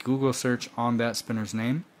do a Google search on that spinner's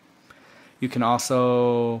name. You can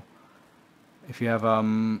also, if you have,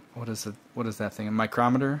 what is that thing? A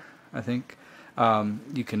micrometer, I think.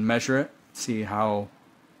 You can measure it, see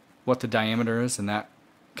what the diameter is, and that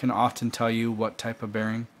can often tell you what type of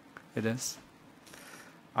bearing it is.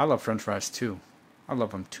 I love French fries too. I love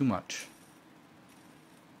them too much.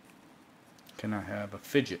 Can I have a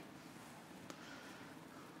fidget?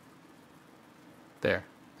 There.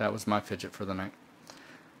 That was my fidget for the night.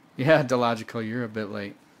 Yeah, Delogical, you're a bit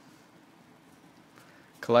late.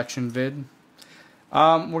 Collection vid.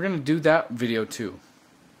 We're going to do that video too.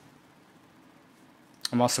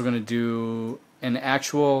 I'm also going to do an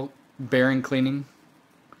actual bearing cleaning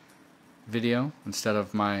video instead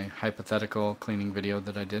of my hypothetical cleaning video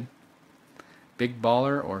that I did. Big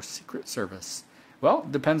Baller or Secret Service? Well,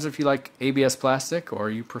 depends if you like ABS plastic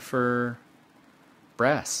or you prefer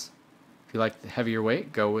brass. If you like the heavier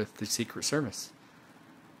weight, go with the Secret Service.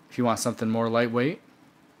 If you want something more lightweight,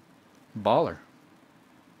 Baller.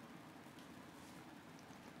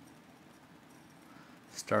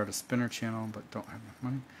 Start a spinner channel, but don't have enough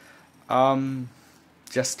money.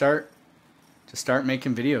 Just start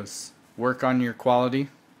making videos. Work on your quality.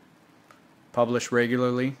 Publish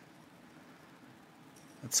regularly.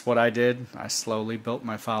 That's what I did. I slowly built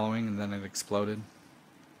my following, and then it exploded.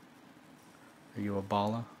 Are you a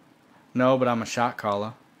balla? No, but I'm a shot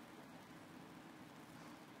caller.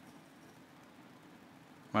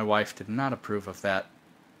 My wife did not approve of that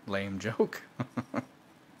lame joke.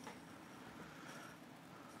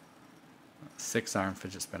 6-arm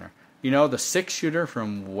fidget spinner. You know, the 6-shooter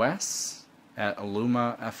from Wes at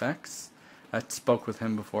Illuma FX? I spoke with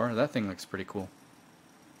him before. That thing looks pretty cool.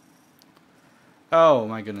 Oh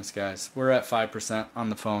my goodness, guys. We're at 5% on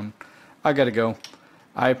the phone. I gotta go.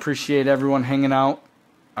 I appreciate everyone hanging out.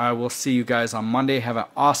 I will see you guys on Monday. Have an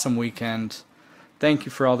awesome weekend. Thank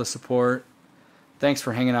you for all the support. Thanks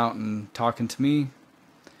for hanging out and talking to me.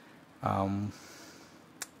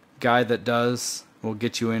 Guy that does will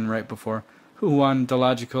get you in right before. Who won?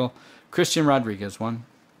 Delogical. Christian Rodriguez won.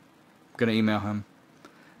 gonna email him.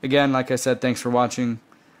 Again, like I said, thanks for watching.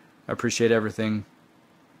 I appreciate everything.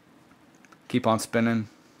 Keep on spinning.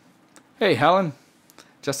 Hey, Helen.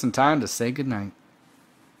 Just in time to say goodnight.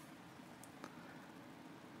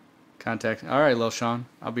 Contact. All right, Lil Sean.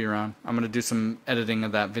 I'll be around. I'm going to do some editing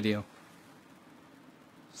of that video,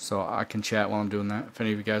 so I can chat while I'm doing that. If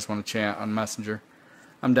any of you guys want to chat on Messenger,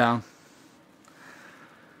 I'm down.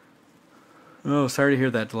 Oh, sorry to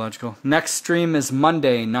hear that, Delogical. Next stream is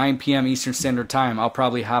Monday, 9 p.m. Eastern Standard Time. I'll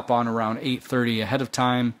probably hop on around 8:30 ahead of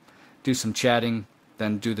time, do some chatting,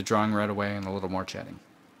 then do the drawing right away and a little more chatting.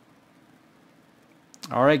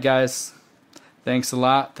 All right, guys. Thanks a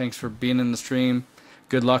lot. Thanks for being in the stream.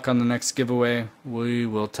 Good luck on the next giveaway. We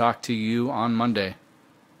will talk to you on Monday.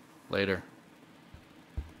 Later.